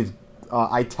 70s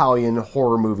Italian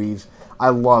horror movies. I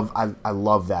love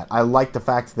that. I like the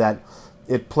fact that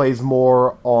it plays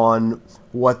more on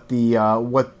what the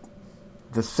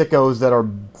sickos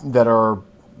that are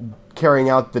carrying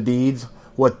out the deeds,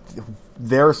 what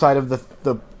their side of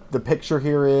the picture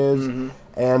here is, Mm-hmm.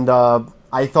 and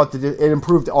I thought that it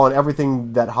improved on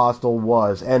everything that Hostel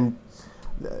was. And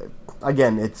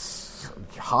again,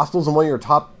 Hostel's in one of your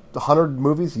top 100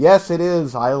 movies. Yes, it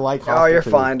is. I like Hostel. Oh, you're too.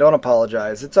 fine. Don't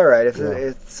apologize. It's all right. If Yeah.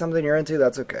 it's something you're into,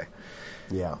 that's okay.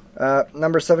 Yeah.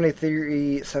 Number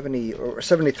 73,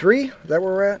 73? Is that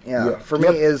where we're at? Yeah. Yeah. For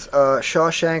Yep. me is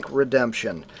Shawshank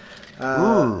Redemption.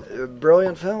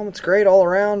 Brilliant film. It's great all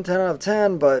around. 10 out of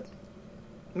 10. But,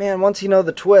 man, once you know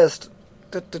the twist,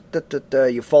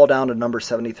 you fall down to number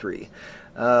 73.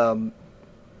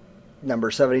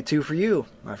 Number 72 for you,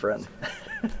 my friend.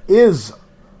 Is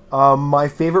my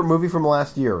favorite movie from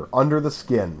last year, Under the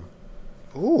Skin.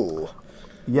 Ooh.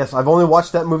 Yes, I've only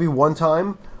watched that movie one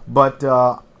time, but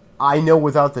I know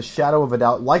without the shadow of a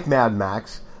doubt, like Mad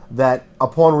Max, that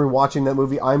upon rewatching that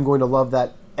movie, I'm going to love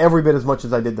that every bit as much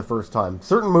as I did the first time.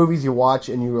 Certain movies you watch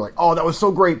and you're like, oh, that was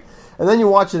so great. And then you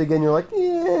watch it again, you're like,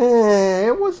 yeah,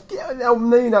 it was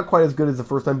maybe not quite as good as the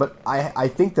first time, but I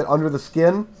think that Under the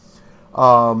Skin,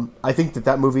 I think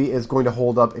that movie is going to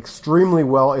hold up extremely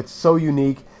well. It's so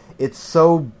unique.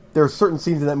 There are certain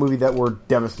scenes in that movie that were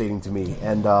devastating to me,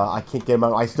 and I can't get them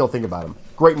out. I still think about them.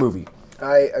 Great movie.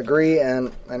 I agree,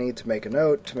 and I need to make a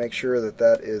note to make sure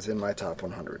that is in my top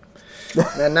 100.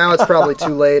 And now it's probably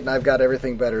too late, and I've got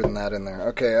everything better than that in there.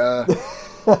 Okay,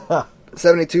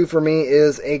 72 for me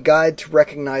is A Guide to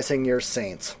Recognizing Your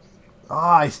Saints.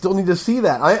 I still need to see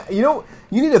that. You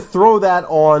need to throw that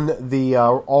on the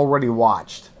already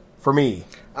watched for me.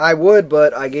 I would,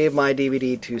 but I gave my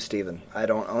DVD to Steven. I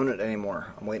don't own it anymore.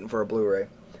 I'm waiting for a Blu-ray.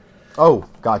 Oh,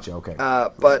 gotcha. Okay.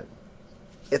 But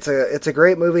it's a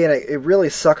great movie, and it really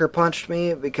sucker punched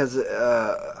me because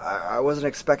I wasn't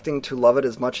expecting to love it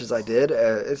as much as I did.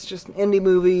 It's just an indie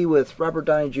movie with Robert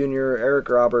Downey Jr., Eric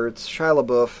Roberts, Shia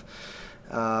LaBeouf.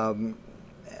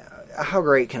 How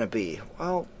great can it be?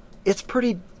 Well, it's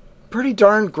pretty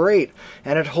darn great,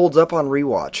 and it holds up on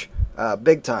rewatch,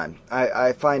 big time.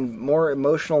 I find more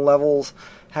emotional levels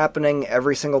happening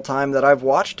every single time that I've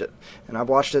watched it, and I've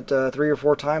watched it 3 or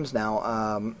 4 times now.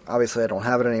 Obviously, I don't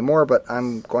have it anymore, but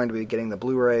I'm going to be getting the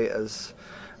Blu-ray as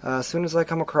soon as I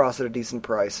come across at a decent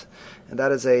price, and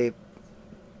that is a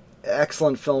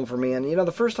excellent film for me. And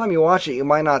the first time you watch it, you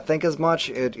might not think as much.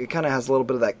 It kind of has a little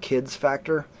bit of that kids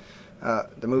factor.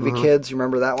 The movie Kids, you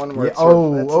remember that one? Where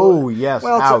yeah. Yes.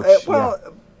 Well,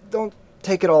 Ouch. Don't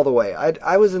take it all the way.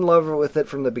 I was in love with it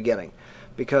from the beginning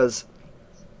because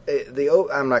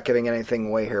I'm not giving anything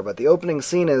away here, but the opening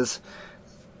scene is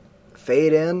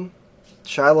fade in,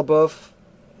 Shia LaBeouf,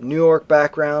 New York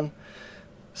background,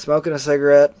 smoking a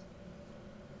cigarette,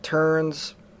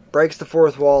 turns, breaks the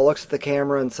fourth wall, looks at the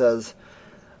camera, and says,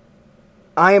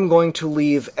 "I am going to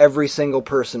leave every single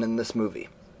person in this movie."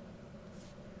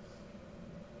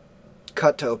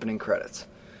 Cut to opening credits.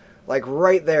 Like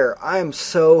right there, I am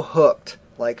so hooked.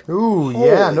 Like, ooh,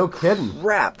 yeah, no kidding.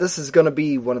 Crap, this is going to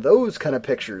be one of those kind of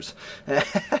pictures.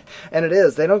 And it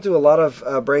is. They don't do a lot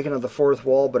of breaking of the fourth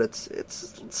wall, but it's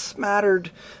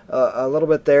smattered a little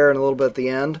bit there and a little bit at the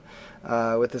end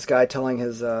with this guy telling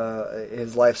his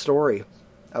life story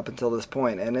up until this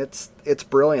point. And it's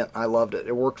brilliant. I loved it.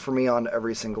 It worked for me on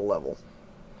every single level.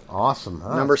 Awesome.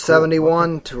 Huh? Number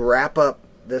 71 to wrap up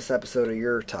this episode of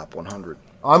your Top 100.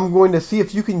 I'm going to see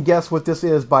if you can guess what this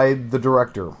is by the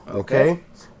director. Okay?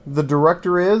 The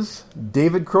director is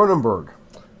David Cronenberg.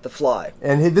 The Fly.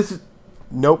 And this is...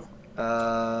 Nope.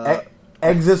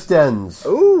 Existenz.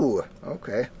 Ooh,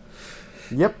 okay.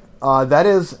 Yep. That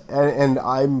is... And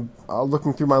I'm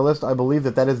looking through my list. I believe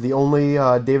that is the only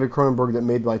David Cronenberg that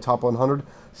made my Top 100.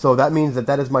 So that means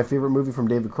that is my favorite movie from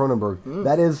David Cronenberg.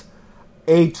 That is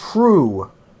a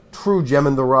true gem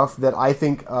in the rough that I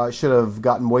think should have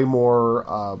gotten way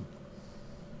more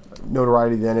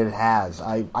notoriety than it has.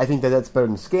 I think that's better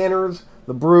than Scanners,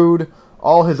 The Brood,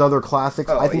 all his other classics.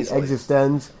 I think easily.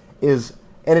 Existenz is,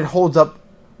 and it holds up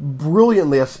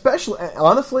brilliantly,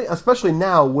 especially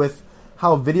now with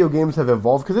how video games have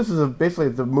evolved, because this is basically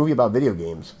the movie about video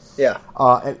games. Yeah.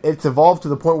 And it's evolved to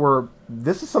the point where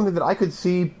this is something that I could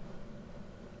see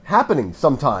happening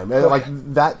sometime. Like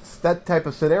that type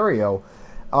of scenario.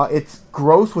 It's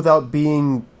gross without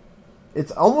being...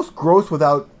 It's almost gross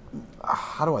without...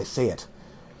 How do I say it?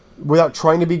 Without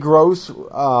trying to be gross.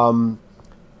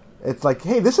 It's like,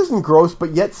 hey, this isn't gross,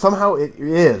 but yet somehow it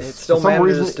is. It still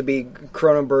manages to be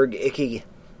Cronenberg icky.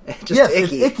 Just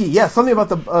icky. It's icky. Yeah, something about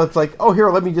the... it's like, oh, here,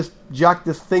 let me just jack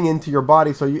this thing into your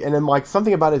body. And then, like,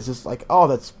 something about it is just like, oh,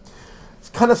 it's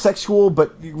kind of sexual,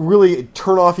 but really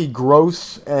turn-offy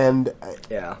gross, and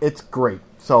it's great.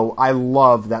 So I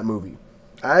love that movie.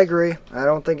 I agree. I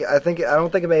don't think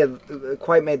it may have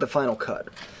quite made the final cut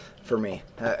for me.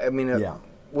 I mean, it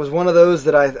was one of those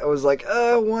that I was like,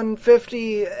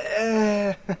 150.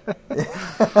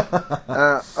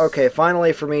 Okay,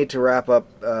 finally for me to wrap up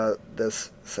this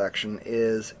section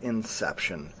is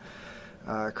Inception,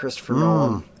 Christopher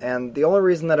Nolan, and the only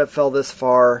reason that it fell this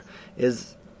far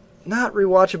is not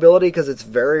rewatchability, because it's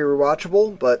very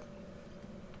rewatchable, but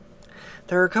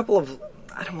there are a couple of,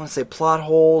 I don't want to say plot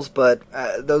holes, but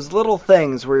those little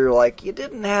things where you're like, you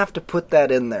didn't have to put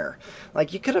that in there.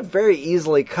 Like, you could have very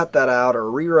easily cut that out or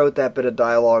rewrote that bit of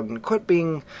dialogue and quit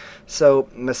being so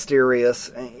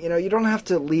mysterious. You don't have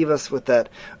to leave us with that,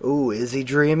 ooh, is he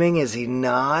dreaming? Is he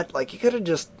not? Like, you could have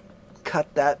just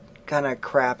cut that kind of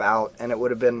crap out, and it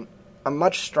would have been a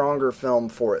much stronger film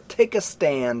for it. Take a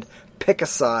stand, pick a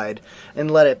side,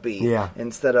 and let it be. Yeah.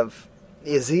 Instead of...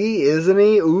 Is he? Isn't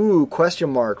he? Ooh,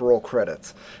 question mark, roll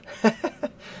credits.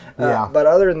 But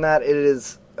other than that, it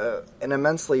is an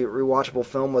immensely rewatchable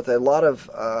film with a lot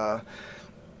of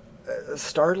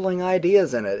startling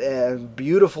ideas in it and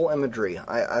beautiful imagery.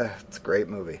 It's a great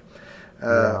movie.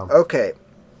 Okay,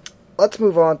 let's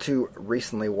move on to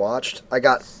recently watched. I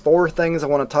got 4 things I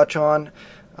want to touch on,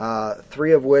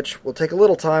 3 of which will take a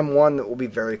little time, 1 that will be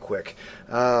very quick.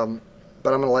 But I'm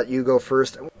going to let you go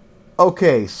first.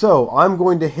 Okay, so I'm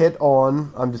going to hit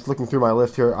on... I'm just looking through my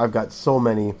list here. I've got so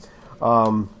many. I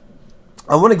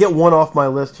want to get one off my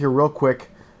list here real quick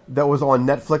that was on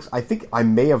Netflix. I think I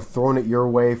may have thrown it your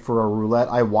way for a roulette.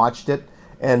 I watched it,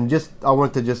 and I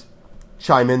want to just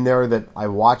chime in there that I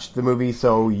watched the movie,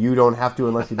 so you don't have to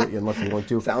unless you want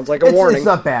to. Sounds like a warning. It's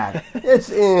not bad.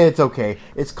 It's okay.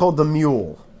 It's called The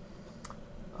Mule.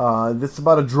 This is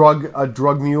about a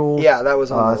drug mule. Yeah, that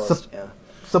was on the list. Yeah.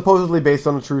 Supposedly based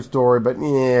on a true story, but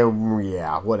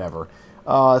yeah, whatever.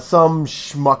 Some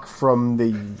schmuck from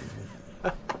the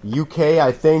UK,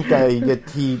 I think.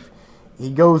 He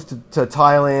goes to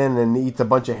Thailand and eats a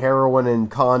bunch of heroin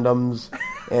and condoms,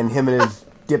 and him and his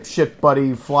dipshit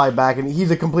buddy fly back, and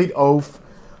he's a complete oaf.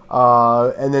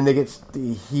 And then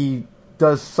he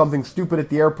does something stupid at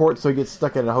the airport, so he gets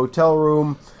stuck in a hotel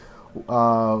room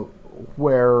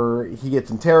where he gets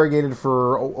interrogated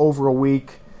for over a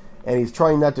week, and he's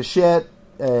trying not to shit,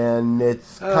 and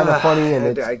it's kind of funny,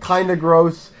 and it's kind of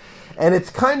gross, and it's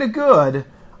kind of good,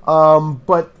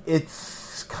 but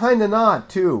it's kind of not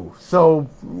too. So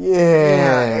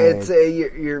it's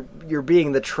you're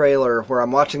being the trailer, where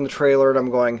I'm watching the trailer and I'm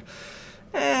going,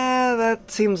 that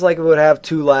seems like it would have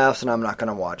 2 laughs, and I'm not going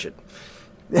to watch it.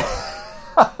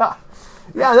 Yeah,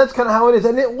 that's kind of how it is,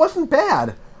 and it wasn't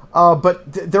bad.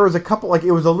 But there was a couple,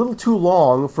 it was a little too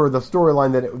long for the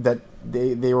storyline that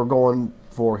they were going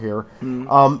for here.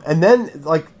 And then,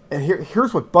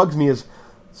 here's what bugs me is,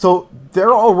 so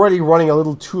they're already running a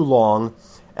little too long,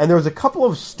 and there's a couple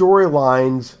of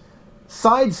storylines,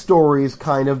 side stories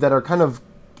that are kind of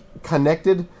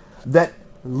connected, that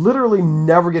literally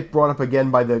never get brought up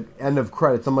again by the end of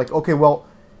credits. I'm like, okay, well,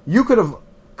 you could have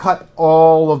cut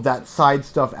all of that side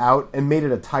stuff out and made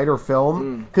it a tighter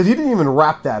film, because you didn't even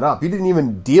wrap that up. You didn't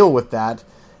even deal with that,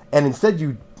 and instead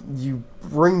you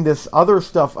bring this other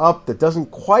stuff up that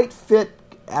doesn't quite fit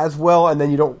as well, and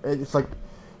then you don't. It's like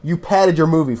you padded your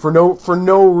movie for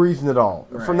no reason at all,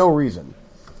 right. For no reason.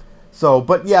 So,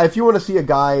 but yeah, if you want to see a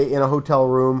guy in a hotel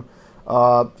room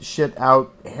shit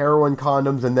out heroin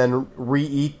condoms and then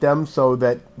re-eat them so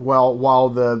that while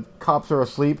the cops are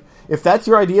asleep. If that's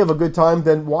your idea of a good time,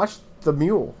 then watch The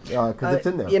Mule, because it's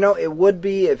in there. It would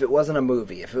be if it wasn't a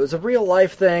movie. If it was a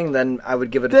real-life thing, then I would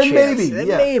give it a chance.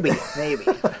 Maybe.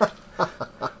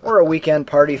 Or a weekend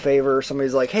party favor.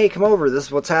 Somebody's like, hey, come over. This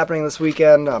is what's happening this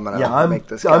weekend. I'm going to make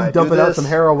this guy I'm dumping do out this. some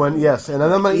heroin, yes, and then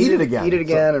I'm going to eat it again. Eat it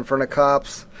again in front of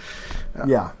cops.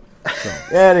 Yeah. So,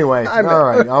 anyway, all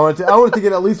right. I wanted to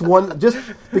get at least one, just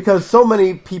because so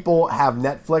many people have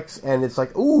Netflix, and it's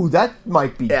like, ooh, that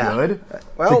might be good.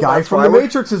 Well, the guy from The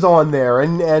Matrix is on there,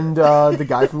 and the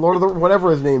guy from Lord of the whatever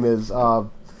his name is.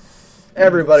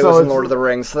 Everybody was in Lord of the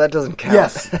Rings, so that doesn't count.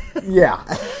 Yes. Yeah.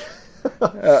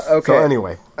 Okay. So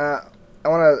anyway, I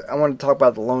want to talk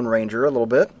about the Lone Ranger a little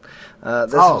bit.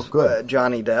 This was good.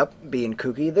 Johnny Depp being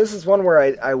kooky. This is one where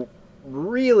I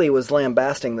really was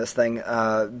lambasting this thing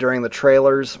during the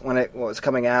trailers when it was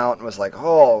coming out, and was like,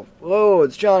 oh, whoa,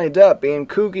 it's Johnny Depp being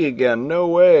kooky again. No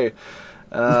way.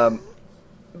 But,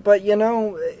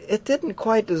 it didn't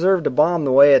quite deserve to bomb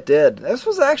the way it did. This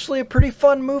was actually a pretty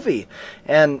fun movie.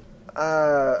 And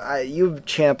you've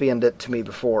championed it to me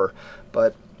before.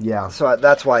 But yeah, so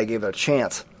that's why I gave it a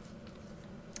chance.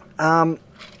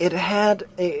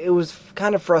 It was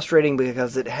kind of frustrating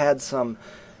because it had some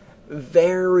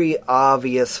very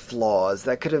obvious flaws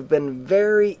that could have been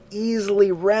very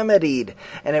easily remedied,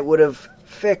 and it would have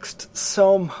fixed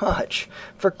so much.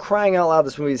 For crying out loud,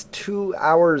 this movie's 2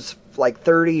 hours,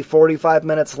 30, 45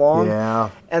 minutes long.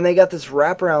 Yeah. And they got this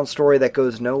wraparound story that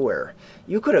goes nowhere.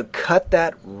 You could have cut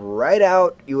that right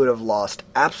out. You would have lost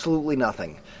absolutely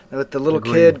nothing. And with the little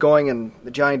kid going and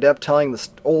Johnny Depp telling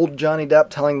old Johnny Depp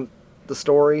telling the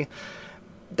story,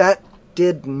 that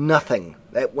did nothing.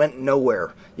 That went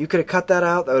nowhere. You could have cut that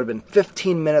out. That would have been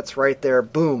 15 minutes right there.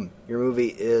 Boom. Your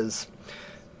movie is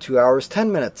 2 hours,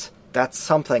 10 minutes. That's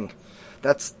something.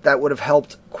 That would have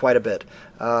helped quite a bit.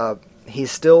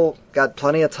 He's still got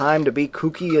plenty of time to be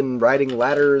kooky and riding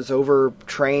ladders over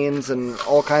trains and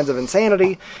all kinds of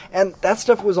insanity. And that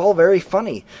stuff was all very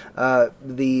funny.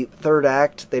 The third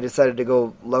act, they decided to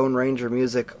go Lone Ranger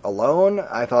music alone.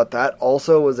 I thought that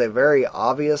also was a very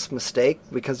obvious mistake,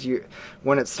 because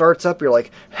when it starts up, you're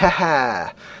like,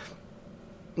 ha-ha,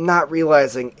 not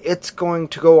realizing it's going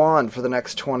to go on for the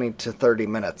next 20 to 30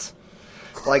 minutes.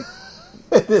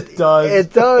 It does.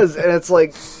 It does, and it's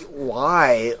like,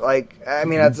 why?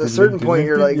 At a certain point,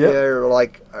 you're like,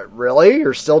 really?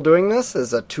 You're still doing this?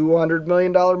 As a $200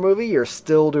 million movie? You're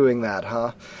still doing that,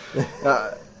 huh?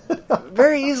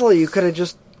 Very easily, you could have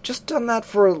just done that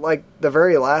for, the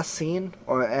very last scene,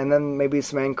 and then maybe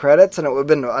some end credits, and it would have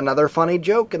been another funny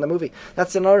joke in the movie.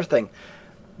 That's another thing.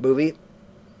 Movie,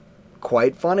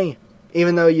 quite funny.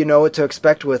 Even though you know what to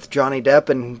expect with Johnny Depp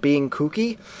and being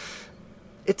kooky,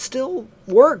 it still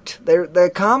worked.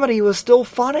 The comedy was still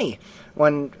funny.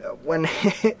 When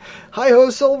hi ho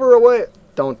silver away.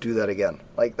 Don't do that again.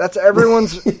 Like, that's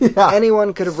everyone's. Yeah.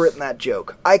 Anyone could have written that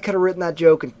joke. I could have written that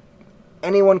joke, and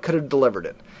anyone could have delivered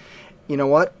it. You know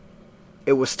what?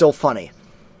 It was still funny.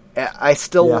 I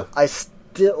still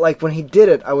like when he did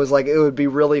it. I was like, it would be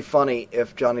really funny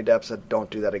if Johnny Depp said, "Don't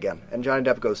do that again," and Johnny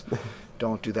Depp goes,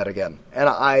 "Don't do that again," and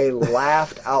I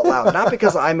laughed out loud. Not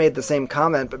because I made the same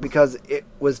comment, but because it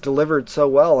was delivered so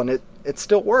well, and it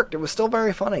still worked. It was still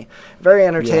very funny, very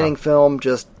entertaining film.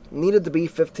 Just needed to be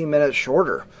 15 minutes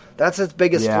shorter. That's its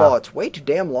biggest flaw. It's way too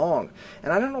damn long.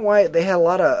 And I don't know why they had a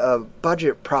lot of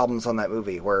budget problems on that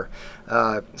movie where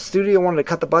studio wanted to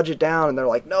cut the budget down and they're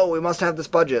like, no, we must have this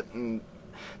budget. And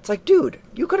it's like, dude,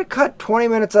 you could have cut 20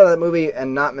 minutes out of that movie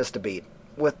and not missed a beat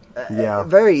with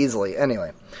very easily.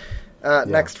 Anyway,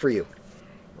 next for you.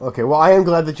 Okay, well, I am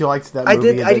glad that you liked that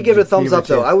movie. I did give it a thumbs up,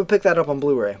 though. I would pick that up on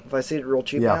Blu-ray. If I see it real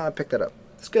cheap now, I'd pick that up.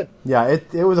 It's good. Yeah,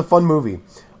 it was a fun movie.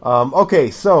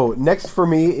 Okay, so next for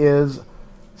me is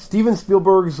Steven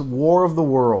Spielberg's War of the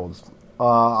Worlds.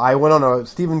 I went on a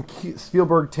Steven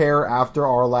Spielberg tear after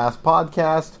our last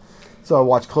podcast, so I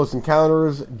watched Close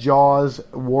Encounters, Jaws,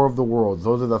 War of the Worlds.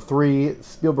 Those are the three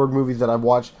Spielberg movies that I've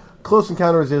watched. Close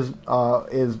Encounters is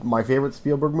my favorite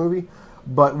Spielberg movie,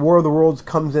 but War of the Worlds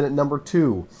comes in at number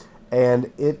 2,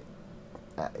 and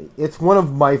it's one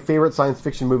of my favorite science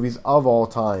fiction movies of all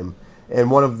time. And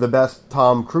one of the best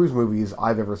Tom Cruise movies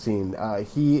I've ever seen.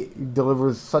 He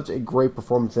delivers such a great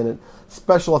performance in it.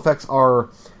 Special effects are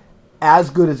as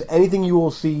good as anything you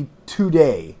will see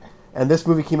today. And this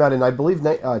movie came out in, I believe,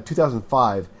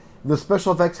 2005. The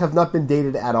special effects have not been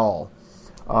dated at all.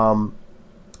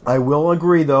 I will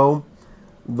agree, though,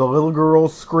 the little girl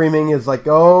screaming is like,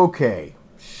 okay,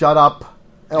 shut up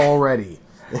already.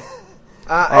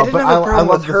 I didn't have a problem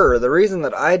with her. The reason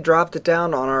that I dropped it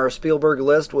down on our Spielberg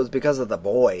list was because of the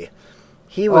boy.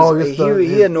 He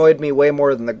he annoyed me way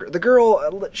more than the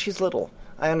girl. She's little.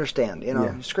 I understand.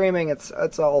 Screaming.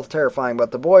 It's all terrifying.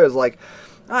 But the boy was like,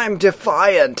 "I'm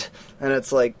defiant," and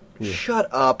it's like, shut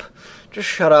up, just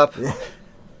shut up.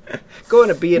 Going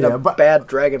to be in a bad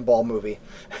Dragon Ball movie.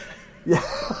 Yeah.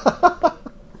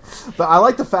 But I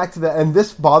like the fact that, and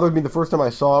this bothered me the first time I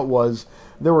saw it, was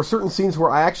there were certain scenes where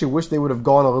I actually wish they would have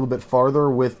gone a little bit farther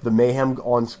with the mayhem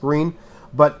on screen.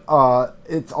 But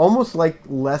it's almost like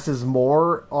less is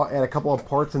more at a couple of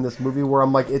parts in this movie where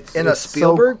I'm like, it's a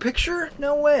Spielberg picture?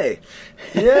 No way.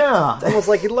 Yeah. It's almost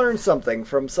like he learned something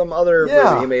from some other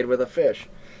movie he made with a fish.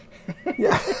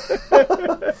 Yeah.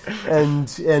 and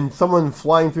someone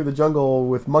flying through the jungle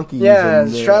with monkeys. Yeah,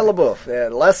 Shia LaBeouf. Yeah,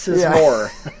 less is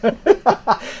more.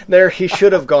 There, he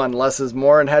should have gone less is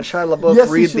more and had Shia LaBeouf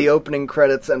read the opening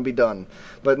credits and be done.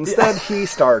 But instead, he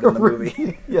starred in the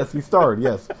movie. Yes, he starred,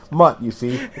 yes. Mutt, you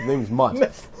see. His name's Mutt.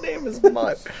 His name is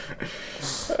Mutt.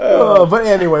 But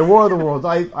anyway, War of the Worlds,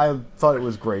 I thought it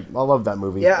was great. I love that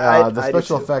movie. Yeah, the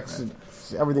special effects,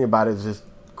 everything about it is just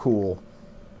cool.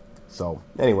 So,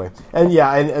 anyway. And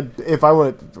if I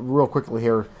want to, real quickly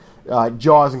here,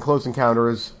 Jaws and Close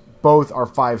Encounters, both are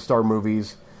 5-star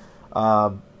movies.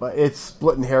 But it's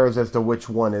splitting hairs as to which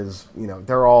one is,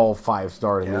 they're all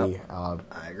 5-star to me. I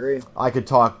agree. I could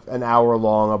talk an hour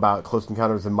long about Close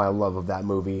Encounters and my love of that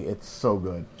movie. It's so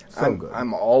good. Good.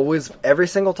 I'm always, every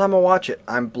single time I watch it,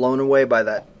 I'm blown away by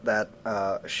that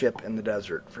ship in the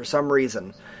desert for some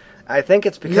reason. I think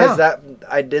it's because that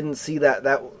I didn't see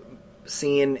that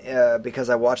scene because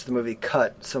I watched the movie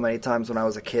cut so many times when I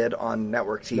was a kid on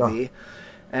network TV.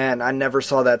 And I never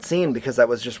saw that scene because that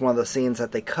was just one of the scenes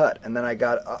that they cut. And then I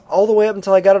got all the way up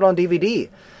until I got it on DVD.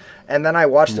 And then I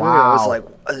watched the movie and I was like,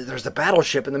 there's a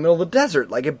battleship in the middle of the desert.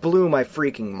 Like, it blew my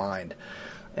freaking mind.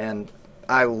 And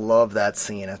I love that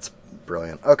scene. It's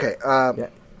brilliant. Okay.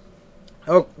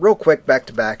 Oh, real quick, back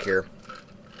to back here.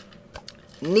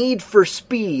 Need for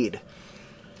Speed.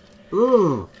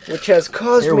 Ooh. Which has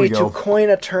caused me to coin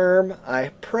a term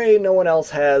I pray no one else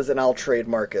has, and I'll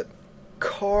trademark it.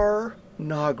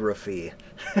 Carnography.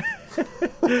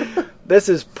 This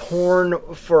is porn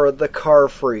for the car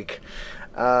freak.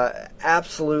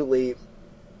 Absolutely.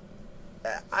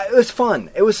 It was fun.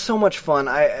 It was so much fun.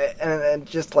 And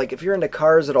just like, if you're into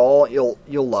cars at all, you'll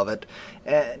love it.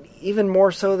 And even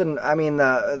more so than,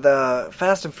 the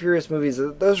Fast and Furious movies,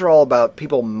 those are all about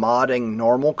people modding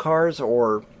normal cars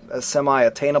or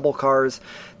semi-attainable cars.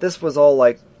 This was all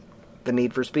like the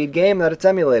Need for Speed game that it's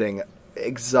emulating.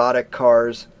 Exotic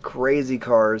cars, crazy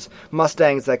cars,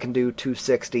 Mustangs that can do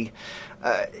 260.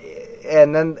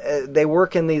 And then they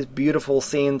work in these beautiful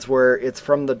scenes where it's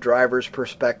from the driver's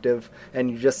perspective and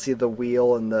you just see the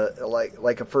wheel and the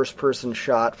like a first-person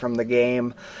shot from the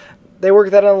game. they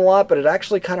worked that in a lot, but it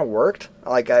actually kind of worked.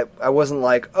 Like, I wasn't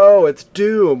like, oh, it's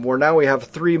Doom, where now we have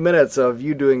 3 minutes of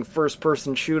you doing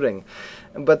first-person shooting.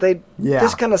 But they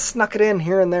just kind of snuck it in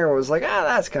here and there. It was like,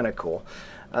 that's kind of cool.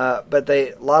 But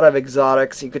a lot of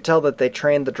exotics. You could tell that they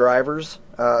trained the drivers,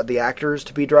 the actors,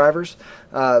 to be drivers.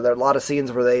 There are a lot of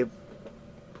scenes where they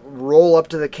roll up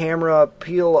to the camera,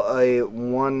 peel a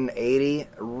 180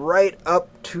 right up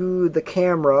to the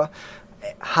camera,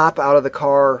 hop out of the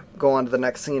car, go on to the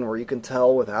next scene, where you can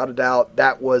tell without a doubt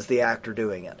that was the actor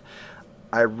doing it.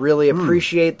 I really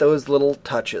appreciate those little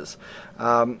touches.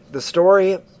 The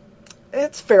story,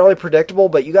 it's fairly predictable,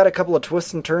 but you got a couple of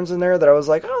twists and turns in there that I was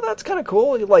like, oh, that's kind of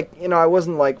cool. Like, I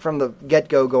wasn't like from the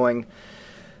get-go going,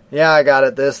 yeah, I got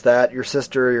it, this, that, your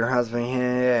sister, your husband,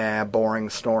 yeah, boring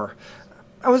snore.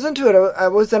 I was into it. I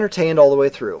was entertained all the way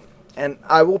through. And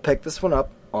I will pick this one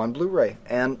up on Blu-ray.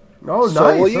 And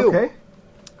so will you. Okay.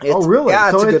 Really?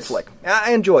 Yeah, it's a good flick.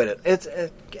 I enjoyed it.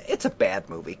 It's a bad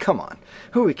movie. Come on.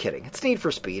 Who are we kidding? It's Need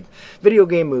for Speed. Video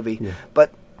game movie. Yeah.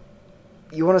 But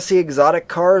you want to see exotic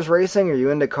cars racing? Are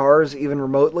you into cars even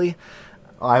remotely?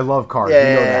 I love cars. Yeah,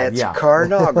 you know that. It's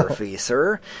carnography,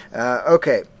 sir.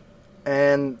 Okay.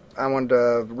 And I wanted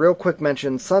to real quick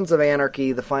mention Sons of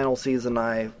Anarchy, the final season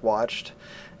I watched.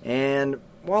 And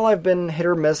while I've been hit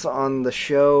or miss on the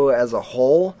show as a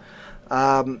whole,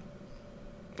 I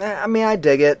mean, I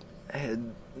dig it.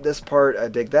 This part, I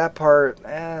dig that part.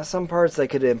 Some parts they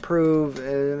could improve.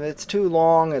 It's too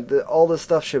long. All this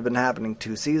stuff should have been happening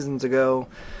 2 seasons ago.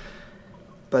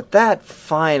 But that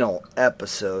final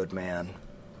episode, man.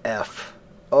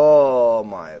 Oh,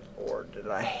 my Lord. Did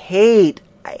I hate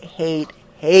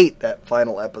that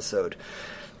final episode.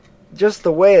 Just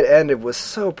the way it ended was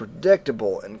so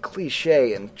predictable and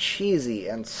cliche and cheesy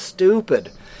and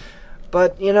stupid.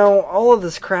 But, all of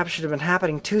this crap should have been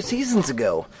happening 2 seasons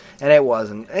ago. And it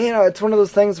wasn't. It's one of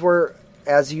those things where,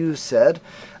 as you said,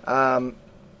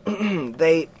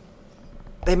 they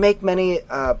make many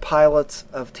pilots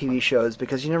of TV shows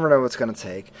because you never know what's going to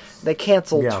take. They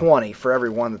cancel 20 for every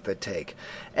one that they take.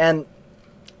 And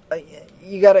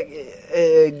you got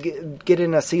to get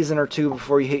in a season or 2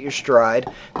 before you hit your stride.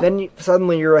 Then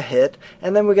suddenly you're a hit.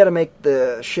 And then we got to make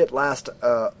the shit last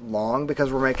long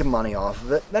because we're making money off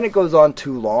of it. Then it goes on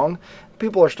too long.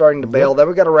 People are starting to bail. Then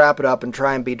we got to wrap it up and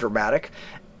try and be dramatic.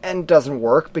 And it doesn't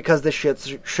work because this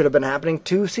shit should have been happening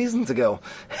 2 seasons ago.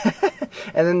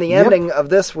 And then the ending of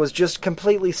this was just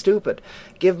completely stupid.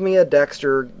 Give me a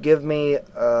Dexter. Give me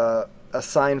a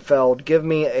Seinfeld. Give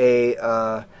me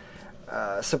a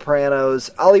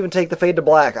Sopranos. I'll even take the Fade to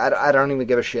Black. I don't even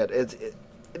give a shit.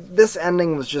 This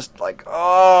ending was just like,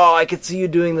 oh, I could see you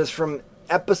doing this from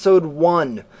episode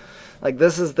 1. Like,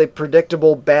 this is the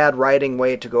predictable bad writing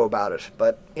way to go about it.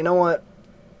 But you know what?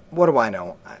 What do I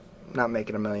know? I'm not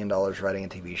making $1 million writing a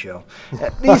TV show.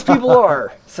 These people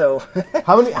are. So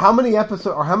how many episodes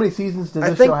or how many seasons did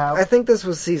this show have? I think this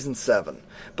was season 7.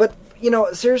 But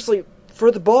seriously,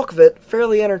 for the bulk of it,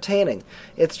 fairly entertaining.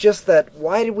 It's just that,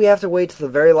 why did we have to wait to the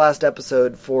very last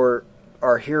episode for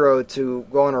our hero to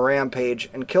go on a rampage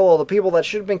and kill all the people that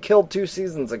should have been killed 2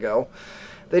 seasons ago?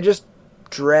 They just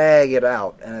drag it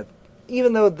out. And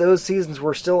even though those seasons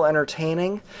were still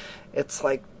entertaining, it's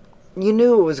like, you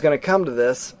knew it was going to come to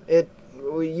this.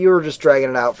 You were just dragging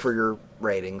it out for your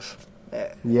ratings.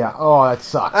 Yeah. Oh, that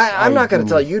sucks. I'm not going to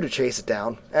tell you to chase it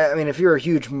down. I mean, if you're a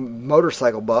huge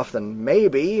motorcycle buff, then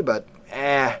maybe, but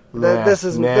this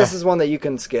is one that you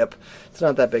can skip. It's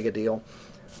not that big a deal.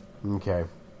 Okay.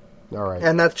 All right.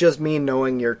 And that's just me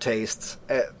knowing your tastes.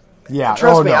 Yeah.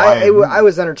 Trust me, I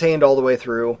was entertained all the way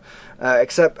through.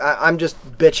 Except I'm just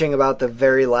bitching about the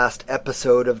very last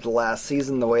episode of the last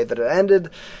season, the way that it ended.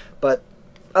 But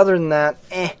other than that,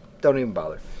 don't even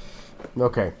bother.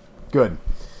 Okay. Good.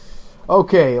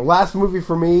 Okay, last movie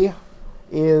for me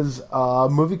is a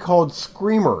movie called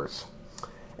Screamers.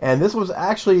 And this was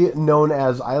actually known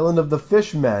as Island of the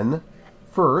Fishmen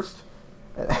first.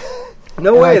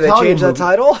 No way, they changed that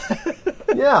title?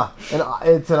 Yeah, and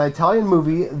it's an Italian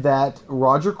movie that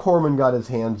Roger Corman got his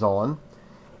hands on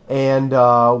and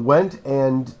went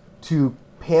and, to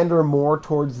pander more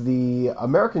towards the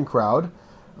American crowd,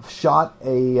 shot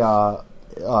an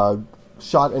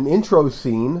intro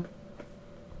scene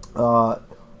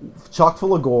chock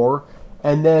full of gore,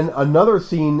 and then another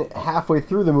scene halfway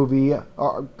through the movie,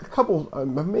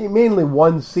 mainly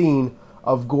one scene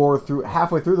of gore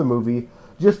halfway through the movie,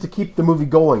 just to keep the movie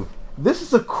going. This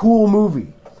is a cool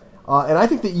movie, and I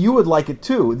think that you would like it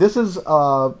too. This is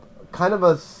kind of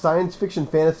a science fiction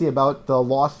fantasy about the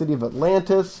lost city of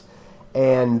Atlantis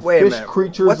and fish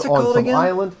creatures on some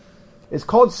island. It's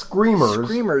called Screamers.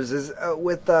 Screamers is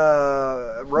with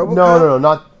RoboCop? No,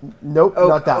 not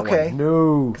that okay. one.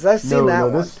 No, because I've seen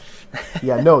that one.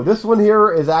 This one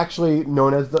here is actually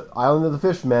known as the Island of the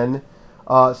Fishmen.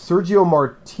 Sergio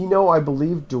Martino, I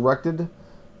believe, directed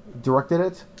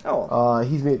it. Oh,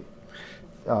 he's made.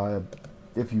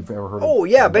 If you've ever heard. Oh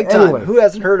yeah, big time. Anyway. Who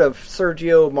hasn't heard of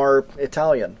Sergio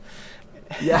Italian?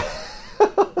 Yeah.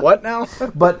 What now?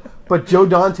 But Joe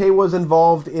Dante was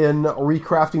involved in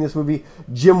recrafting this movie.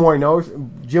 Jim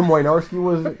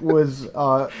Wynorski was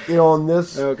in on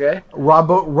this. Okay. Rob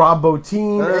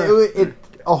Bottin.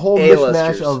 A whole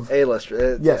mishmash of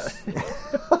A-listers. Yes.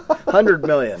 100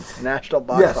 million national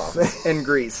box office in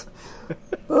Greece.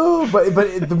 Oh, but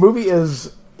the movie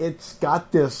it's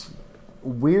got this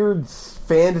weird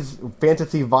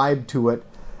fantasy vibe to it,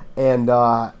 and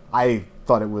I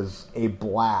thought it was a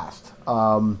blast.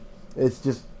 It's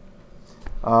just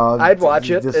I'd watch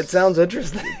it. It sounds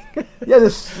interesting. Yeah,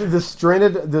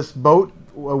 this boat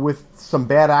with some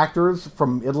bad actors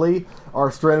from Italy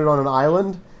are stranded on an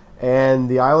island, and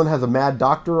the island has a mad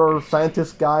doctor or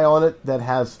scientist guy on it that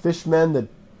has fishmen that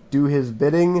do his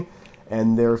bidding,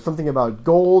 and there's something about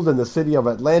gold and the city of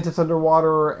Atlantis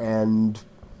underwater, and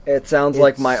it sounds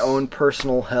like my own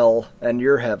personal hell and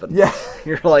your heaven. Yeah.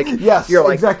 You're like, yes, you're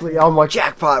like, exactly. I'm like,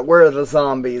 jackpot, where are the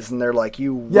zombies? And they're like,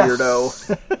 you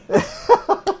weirdo.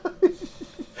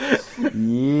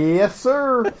 Yes,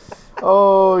 sir.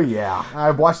 Oh, yeah.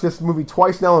 I've watched this movie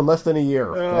twice now in less than a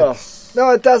year. No,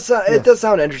 it does. It does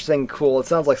sound interesting, cool. It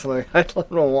sounds like something I'd love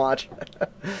to watch.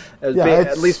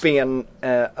 At least being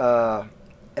an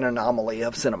anomaly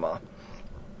of cinema.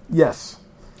 Yes.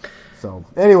 So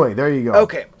anyway, there you go.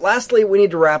 Okay. Lastly, we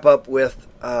need to wrap up with.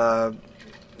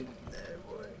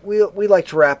 We like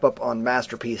to wrap up on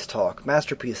Masterpiece Talk,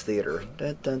 Masterpiece Theater,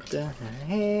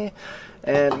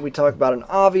 and we talk about an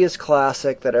obvious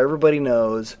classic that everybody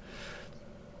knows.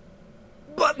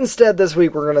 But instead, this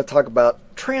week we're going to talk about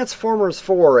Transformers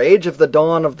 4: Age of the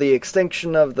Dawn of the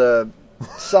Extinction of the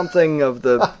something of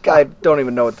the. I don't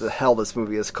even know what the hell this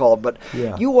movie is called, but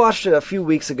you watched it a few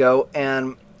weeks ago,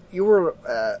 and you were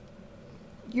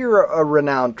you're a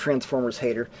renowned Transformers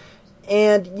hater,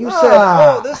 and you said,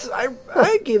 "Oh, this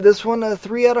I gave this one a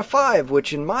 3 out of 5,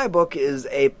 which in my book is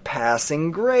a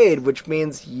passing grade, which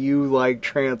means you like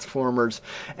Transformers."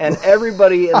 And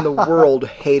everybody in the world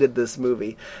hated this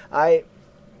movie. I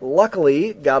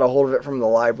luckily got a hold of it from the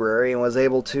library and was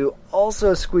able to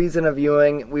also squeeze in a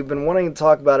viewing. We've been wanting to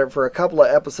talk about it for a couple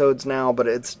of episodes now, but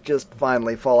it's just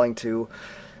finally falling to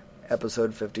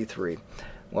episode 53.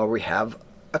 Well, we have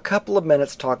a couple of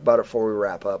minutes to talk about it before we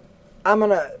wrap up. I'm going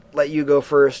to let you go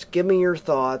first. Give me your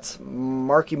thoughts,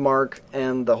 Marky Mark,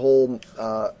 and the whole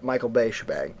Michael Bay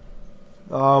shebang.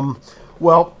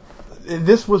 Well,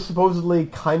 this was supposedly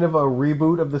kind of a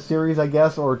reboot of the series, I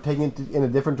guess, or taking it in a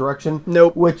different direction.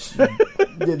 Nope. Which,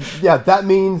 yeah, that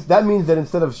means that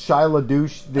instead of Shia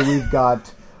LaDouche, that we've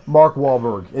got Mark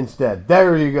Wahlberg instead.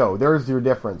 There you go. There's your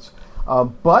difference.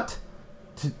 But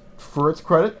for its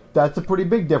credit, that's a pretty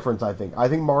big difference. I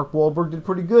think Mark Wahlberg did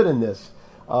pretty good in this.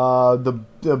 The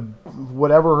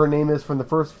whatever her name is from the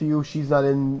first few, she's not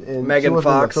in Megan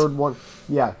Fox. In the third one.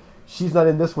 Yeah. She's not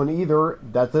in this one either.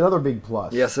 That's another big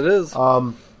plus. Yes, it is.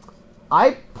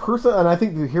 I personally, and I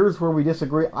think here's where we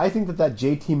disagree. I think that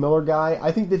J.T. Miller guy,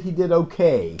 I think that he did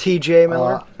okay. T.J.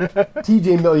 Miller?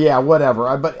 T.J. Miller, yeah,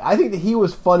 whatever. But I think that he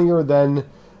was funnier than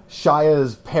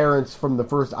Shia's parents from the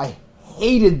first. I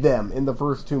hated them in the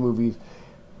first two movies.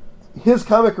 His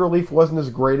comic relief wasn't as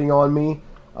grating on me.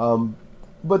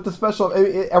 But the special,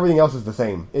 everything else is the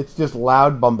same. It's just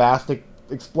loud, bombastic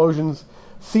explosions.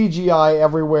 CGI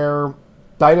everywhere,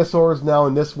 dinosaurs now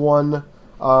in this one.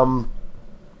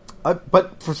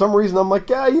 But for some reason, I'm like,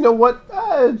 yeah, you know what?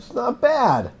 It's not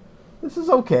bad. This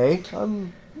is okay.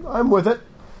 I'm with it.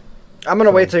 I'm gonna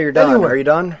wait till you're done. Anyway. Are you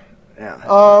done? Yeah.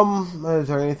 Is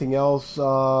there anything else?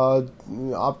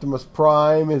 Optimus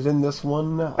Prime is in this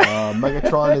one.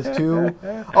 Megatron is too.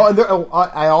 Oh, and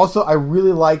I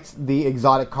really liked the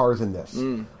exotic cars in this.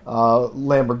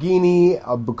 Lamborghini,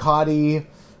 Bugatti.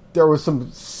 There was some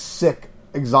sick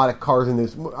exotic cars in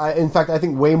this. In fact, I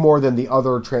think way more than the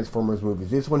other Transformers movies.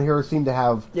 This one here seemed to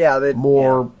have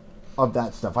more of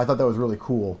that stuff. I thought that was really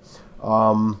cool.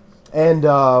 And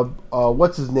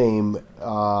what's his name?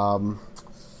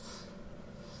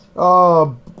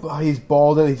 He's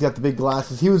bald and he's got the big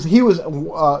glasses. He was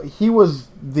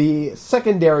the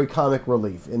secondary comic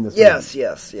relief in this movie.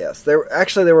 Yes.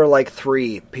 There were like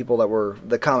 3 people that were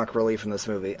the comic relief in this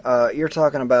movie. You're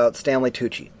talking about Stanley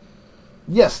Tucci.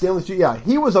 Yes, Stanley Tucci. Yeah,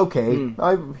 he was okay.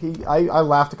 I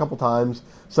laughed a couple times.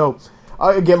 So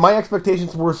Again, my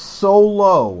expectations were so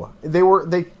low. They were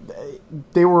the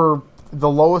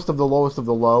lowest of the lowest of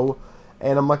the low,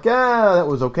 and I'm like, that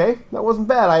was okay. That wasn't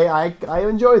bad. I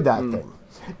enjoyed that thing.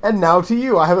 And now to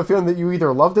you, I have a feeling that you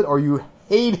either loved it or you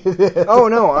hated it. Oh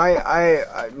no,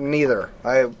 I neither.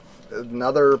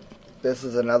 This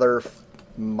is another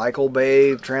Michael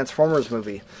Bay Transformers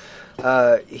movie.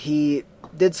 He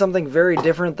did something very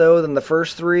different though than the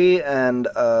first three, and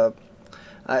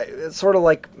it's sort of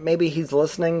like maybe he's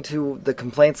listening to the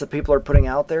complaints that people are putting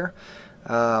out there.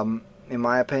 In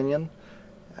my opinion,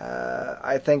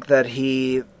 I think that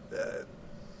he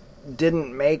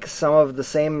didn't make some of the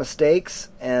same mistakes,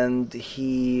 and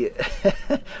he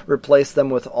replaced them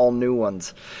with all new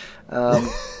ones.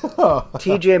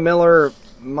 T.J. Miller,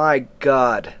 my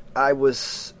God,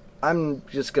 I'm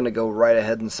just going to go right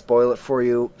ahead and spoil it for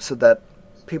you so that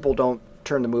people don't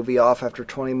turn the movie off after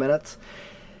 20 minutes.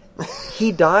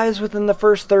 He dies within the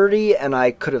first 30, and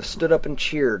I could have stood up and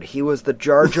cheered. He was the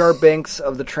Jar Jar Binks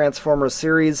of the Transformers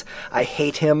series. I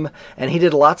hate him, and he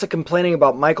did lots of complaining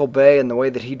about Michael Bay and the way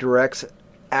that he directs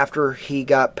after he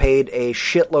got paid a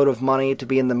shitload of money to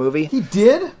be in the movie. He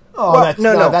did? Oh,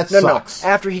 well, that sucks. No.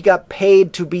 After he got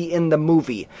paid to be in the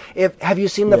movie. Have you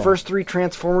seen the first three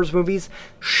Transformers movies?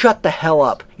 Shut the hell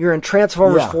up. You're in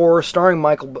Transformers 4,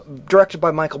 directed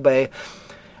by Michael Bay,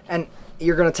 and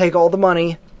you're going to take all the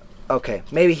money. Okay,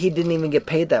 maybe he didn't even get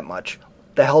paid that much.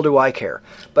 The hell do I care?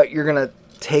 But you're going to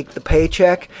take the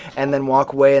paycheck and then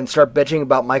walk away and start bitching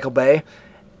about Michael Bay?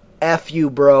 F you,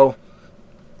 bro.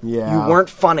 Yeah. You weren't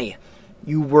funny.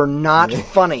 You were not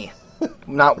funny.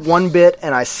 Not one bit,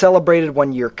 and I celebrated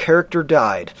when your character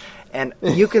died. And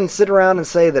you can sit around and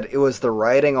say that it was the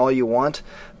writing all you want,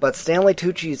 but Stanley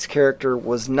Tucci's character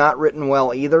was not written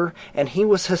well either, and he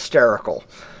was hysterical.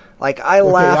 Like, I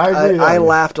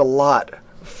laughed a lot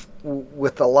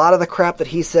with a lot of the crap that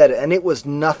he said, and it was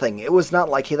nothing. It was not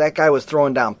like that guy was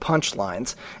throwing down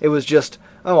punchlines. It was just,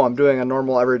 oh, I'm doing a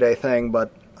normal everyday thing,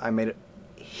 but I made it.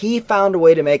 He found a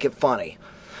way to make it funny.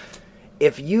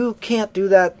 If you can't do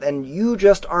that, then you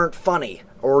just aren't funny,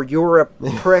 or you're a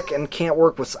prick and can't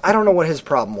work with... I don't know what his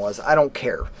problem was. I don't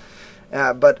care.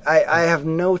 But I have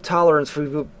no tolerance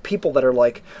for people that are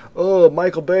like, oh,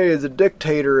 Michael Bay is a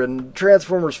dictator and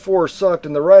Transformers 4 sucked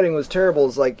and the writing was terrible.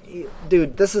 It's like,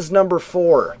 dude, this is number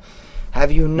 4.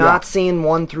 Have you not seen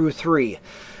 1 through 3?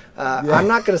 I'm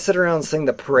not going to sit around and sing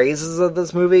the praises of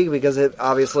this movie because it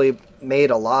obviously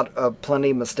made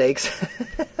plenty mistakes.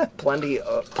 plenty.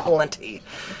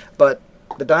 But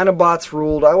the Dinobots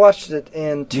ruled. I watched it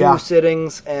in 2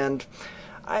 sittings, and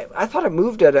I thought it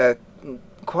moved at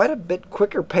quite a bit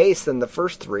quicker pace than the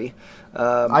first 3.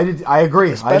 I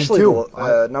agree. Especially I did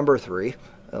too. Number 3,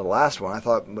 the last one. I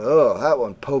thought, oh, that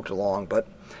one poked along, but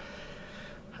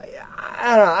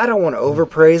I don't want to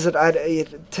overpraise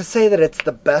it. To say that it's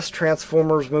the best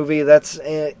Transformers movie, that's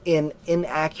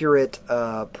inaccurate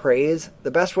praise.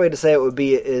 The best way to say it would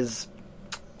be is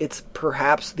it's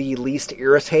perhaps the least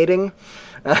irritating.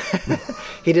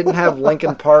 He didn't have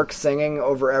Linkin Park singing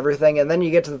over everything, and then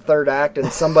you get to the third act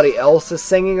and somebody else is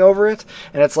singing over it,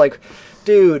 and it's like,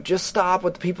 dude, just stop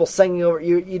with the people singing over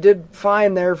you. You did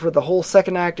fine there for the whole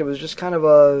second act. It was just kind of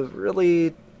a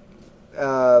really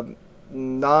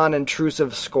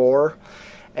non-intrusive score,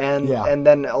 and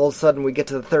then all of a sudden we get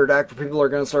to the third act where people are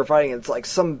going to start fighting. It's like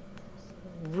some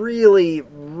really,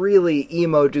 really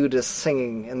emo dude is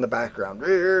singing in the background,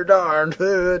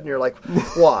 and you're like,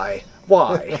 why?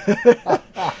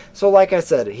 So like I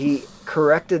said, he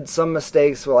corrected some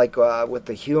mistakes, like with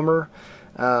the humor,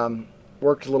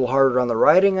 worked a little harder on the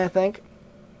writing, I think,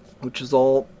 which is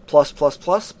all plus,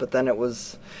 but then it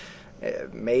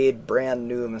made brand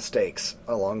new mistakes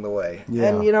along the way.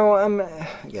 And I'm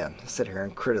sit here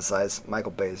and criticize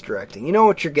Michael Bay's directing. You know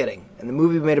what you're getting, and the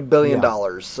movie made $1 billion,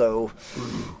 so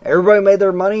everybody made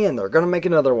their money, and they're going to make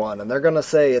another one, and they're going to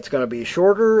say it's going to be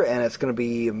shorter, and it's going to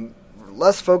be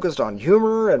less focused on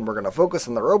humor, and we're going to focus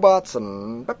on the robots,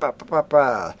 and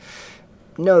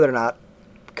no, they're not,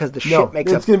 because the shit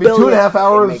makes it's going to be 2.5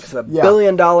 hours. It makes $1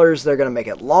 billion. They're going to make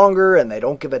it longer, and they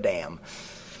don't give a damn.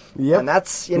 Yep. And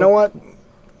that's, you know what?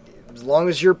 As long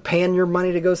as you're paying your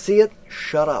money to go see it,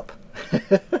 shut up.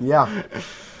 Yeah.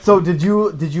 So did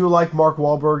you like Mark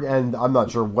Wahlberg? And I'm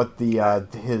not sure what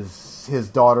his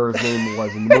daughter's name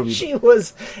was in the movie. She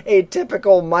was a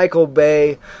typical Michael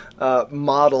Bay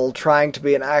model trying to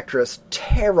be an actress.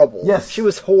 Terrible. Yes. She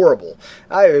was horrible.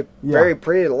 Very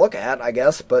pretty to look at, I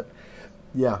guess, but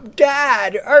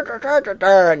Dad!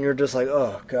 And you're just like,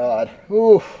 oh, God.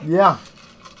 Ooh. Yeah.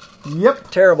 Yep.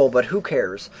 Terrible, but who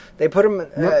cares? They put him.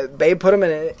 Bay put him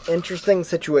in interesting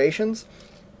situations,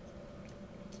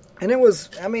 and it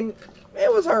was. I mean,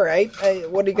 it was all right.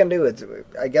 What are you gonna do?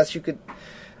 I guess you could.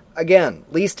 Again,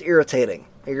 least irritating.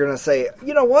 You're gonna say,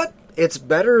 you know what? It's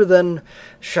better than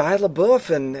Shia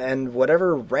LaBeouf and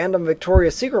whatever random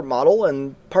Victoria's Secret model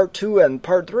in part 2 and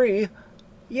part 3.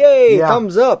 Yay! Yeah.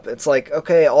 Thumbs up. It's like,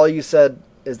 okay, all you said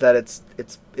is that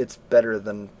it's better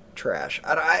than trash.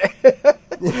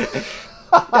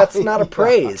 That's not a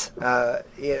praise.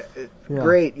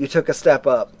 Great, you took a step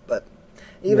up, but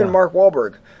even Mark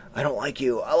Wahlberg, I don't like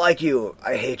you. I like you.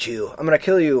 I hate you. I'm gonna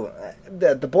kill you.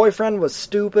 The boyfriend was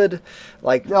stupid.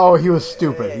 Like, Oh, he was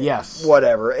stupid. Yes.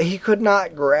 whatever. He could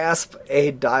not grasp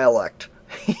a dialect.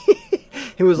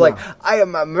 He was like, I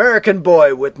am an American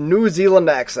boy with New Zealand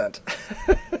accent.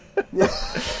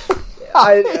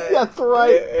 That's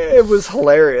right. It was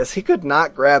hilarious. He could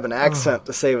not grab an accent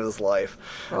to save his life.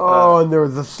 And there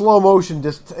was the slow motion.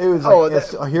 Just it was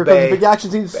like here comes the big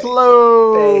action scene.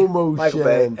 Slow motion. Michael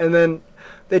Bay. And then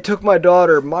they took my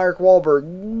daughter, Mark Wahlberg.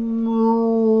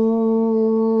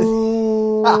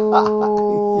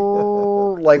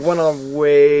 Like, went on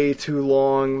way too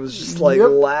long. It was just like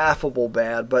laughable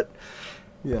bad. But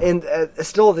and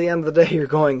still at the end of the day, you're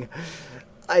going,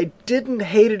 I didn't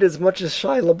hate it as much as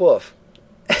Shia LaBeouf.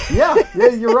 yeah,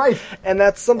 you're right. And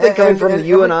that's something coming from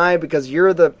you and every- I, because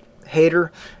you're the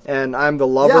hater and I'm the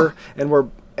lover, and we're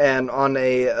on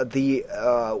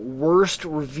the worst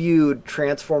reviewed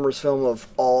Transformers film of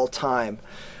all time.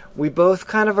 We both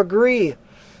kind of agree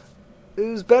it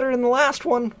was better than the last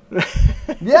one.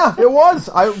 Yeah, it was.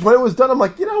 When it was done, I'm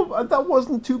like, that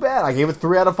wasn't too bad. I gave it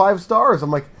 3 out of 5 stars.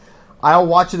 I'm like, I'll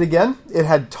watch it again. It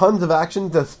had tons of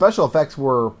action. The special effects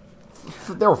were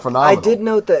phenomenal. I did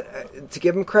note that, to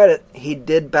give him credit, he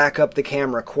did back up the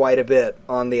camera quite a bit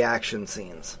on the action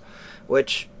scenes,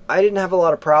 which I didn't have a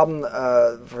lot of problem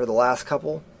for the last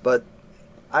couple, but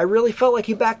I really felt like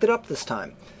he backed it up this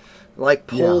time. Like,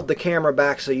 pulled the camera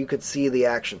back so you could see the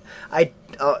action.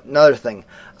 Another thing,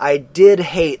 I did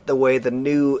hate the way the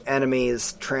new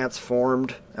enemies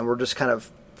transformed and were just kind of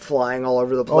flying all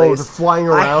over the place. Oh, the flying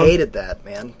around? I hated that,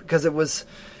 man, because it was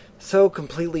so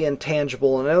completely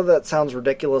intangible. And I know that sounds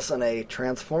ridiculous in a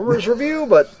Transformers review,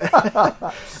 but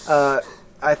I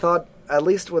thought, at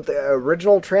least with the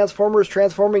original Transformers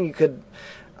transforming, you could...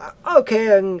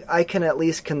 Okay, I can at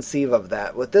least conceive of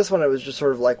that. With this one, it was just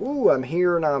sort of like, ooh, I'm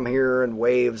here, now I'm here, and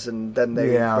waves, and then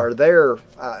they are there.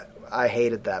 I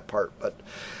hated that part. But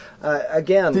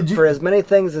again, for as many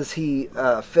things as he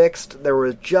fixed, there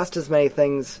were just as many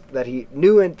things that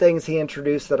new things he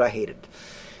introduced that I hated.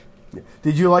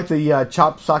 Did you like the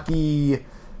Chopsaki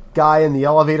guy in the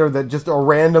elevator, that just a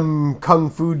random kung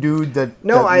fu dude that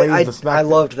lays the smack? I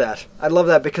loved that. I love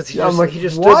that because he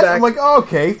just stood what? back. I'm like, oh,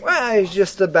 okay. Well, he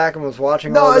just stood back and was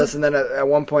watching all this, and then at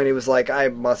one point he was like, I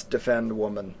must defend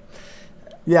woman.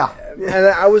 Yeah. And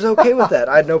I was okay with that.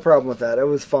 I had no problem with that. It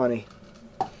was funny.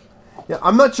 Yeah,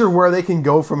 I'm not sure where they can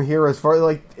go from here as far as,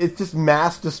 like, it's just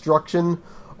mass destruction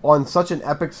on such an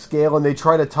epic scale, and they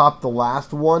try to top the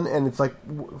last one, and it's like,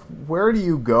 where do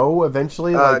you go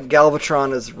eventually?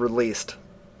 Galvatron is released.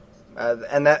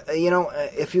 And that,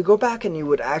 if you go back and you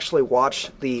would actually watch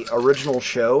the original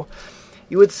show,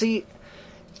 you would see,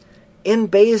 in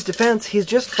Bay's defense, he's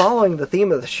just following the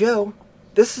theme of the show.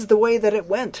 This is the way that it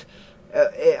went.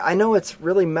 I know it's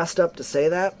really messed up to say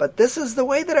that, but this is the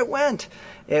way that it went.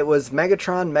 It was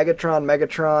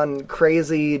Megatron,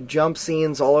 crazy jump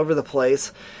scenes all over the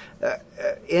place,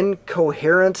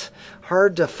 incoherent,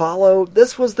 hard to follow.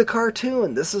 This was the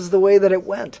cartoon. This is the way that it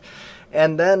went.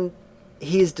 And then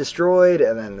he's destroyed,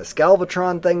 and then this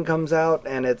Galvatron thing comes out,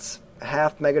 and it's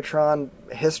half Megatron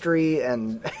history,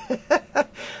 and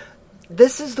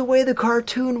this is the way the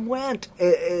cartoon went.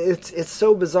 It's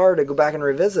so bizarre to go back and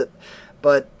revisit,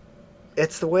 but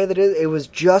it's the way that it was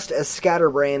just as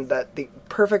scatterbrained that the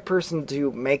perfect person to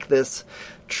make this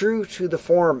true to the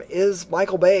form is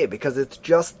Michael Bay, because it's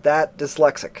just that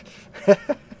dyslexic.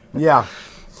 Yeah.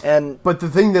 But the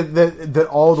thing that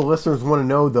all the listeners want to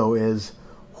know, though, is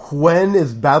when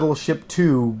is Battleship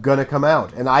 2 gonna come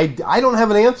out? And I don't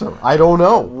have an answer. I don't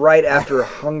know. Right after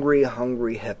Hungry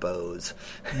Hippos.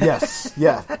 Yes,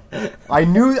 yeah. I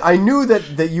knew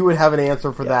that you would have an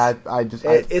ansr for that.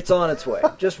 It's on its way.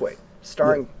 Just wait.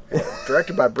 Starring,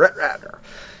 directed by Brett Ratner.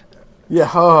 Yeah.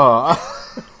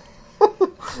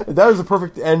 That was a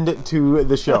perfect end to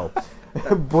the show.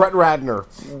 Brett Ratner.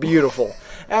 Beautiful.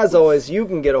 As always, you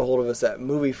can get a hold of us at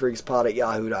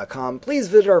moviefreakspod@yahoo.com. Please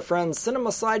visit our friends Cinema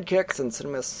Sidekicks and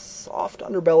Cinema Soft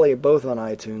Underbelly, both on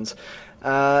iTunes.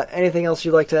 Anything else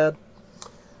you'd like to add?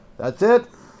 That's it.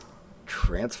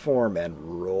 Transform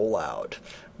and roll out.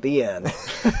 The end.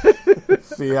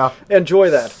 See ya.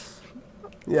 Enjoy that.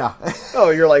 Yeah. Oh,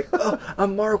 you're like, oh,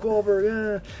 I'm Mark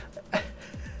Wahlberg.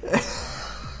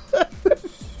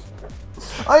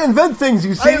 I invent things,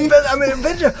 you see. I'm an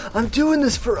inventor. I'm doing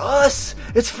this for us.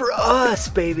 It's for us,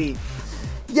 baby.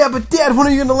 Yeah, but Dad, when are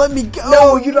you going to let me go?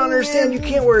 No, you don't understand. You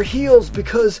can't wear heels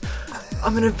because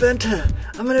I'm an inventor.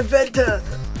 I'm an inventor.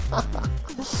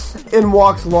 In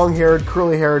walks long-haired,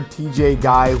 curly-haired TJ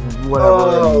guy, whatever.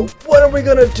 Oh, when are we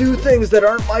going to do things that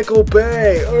aren't Michael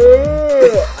Bay?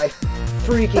 I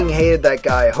freaking hated that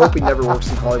guy. I hope he never works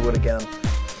in Hollywood again.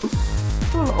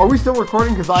 Are we still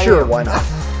recording? Because I Sure, am. why not?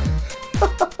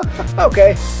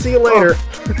 Okay, see you later.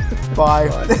 Bye.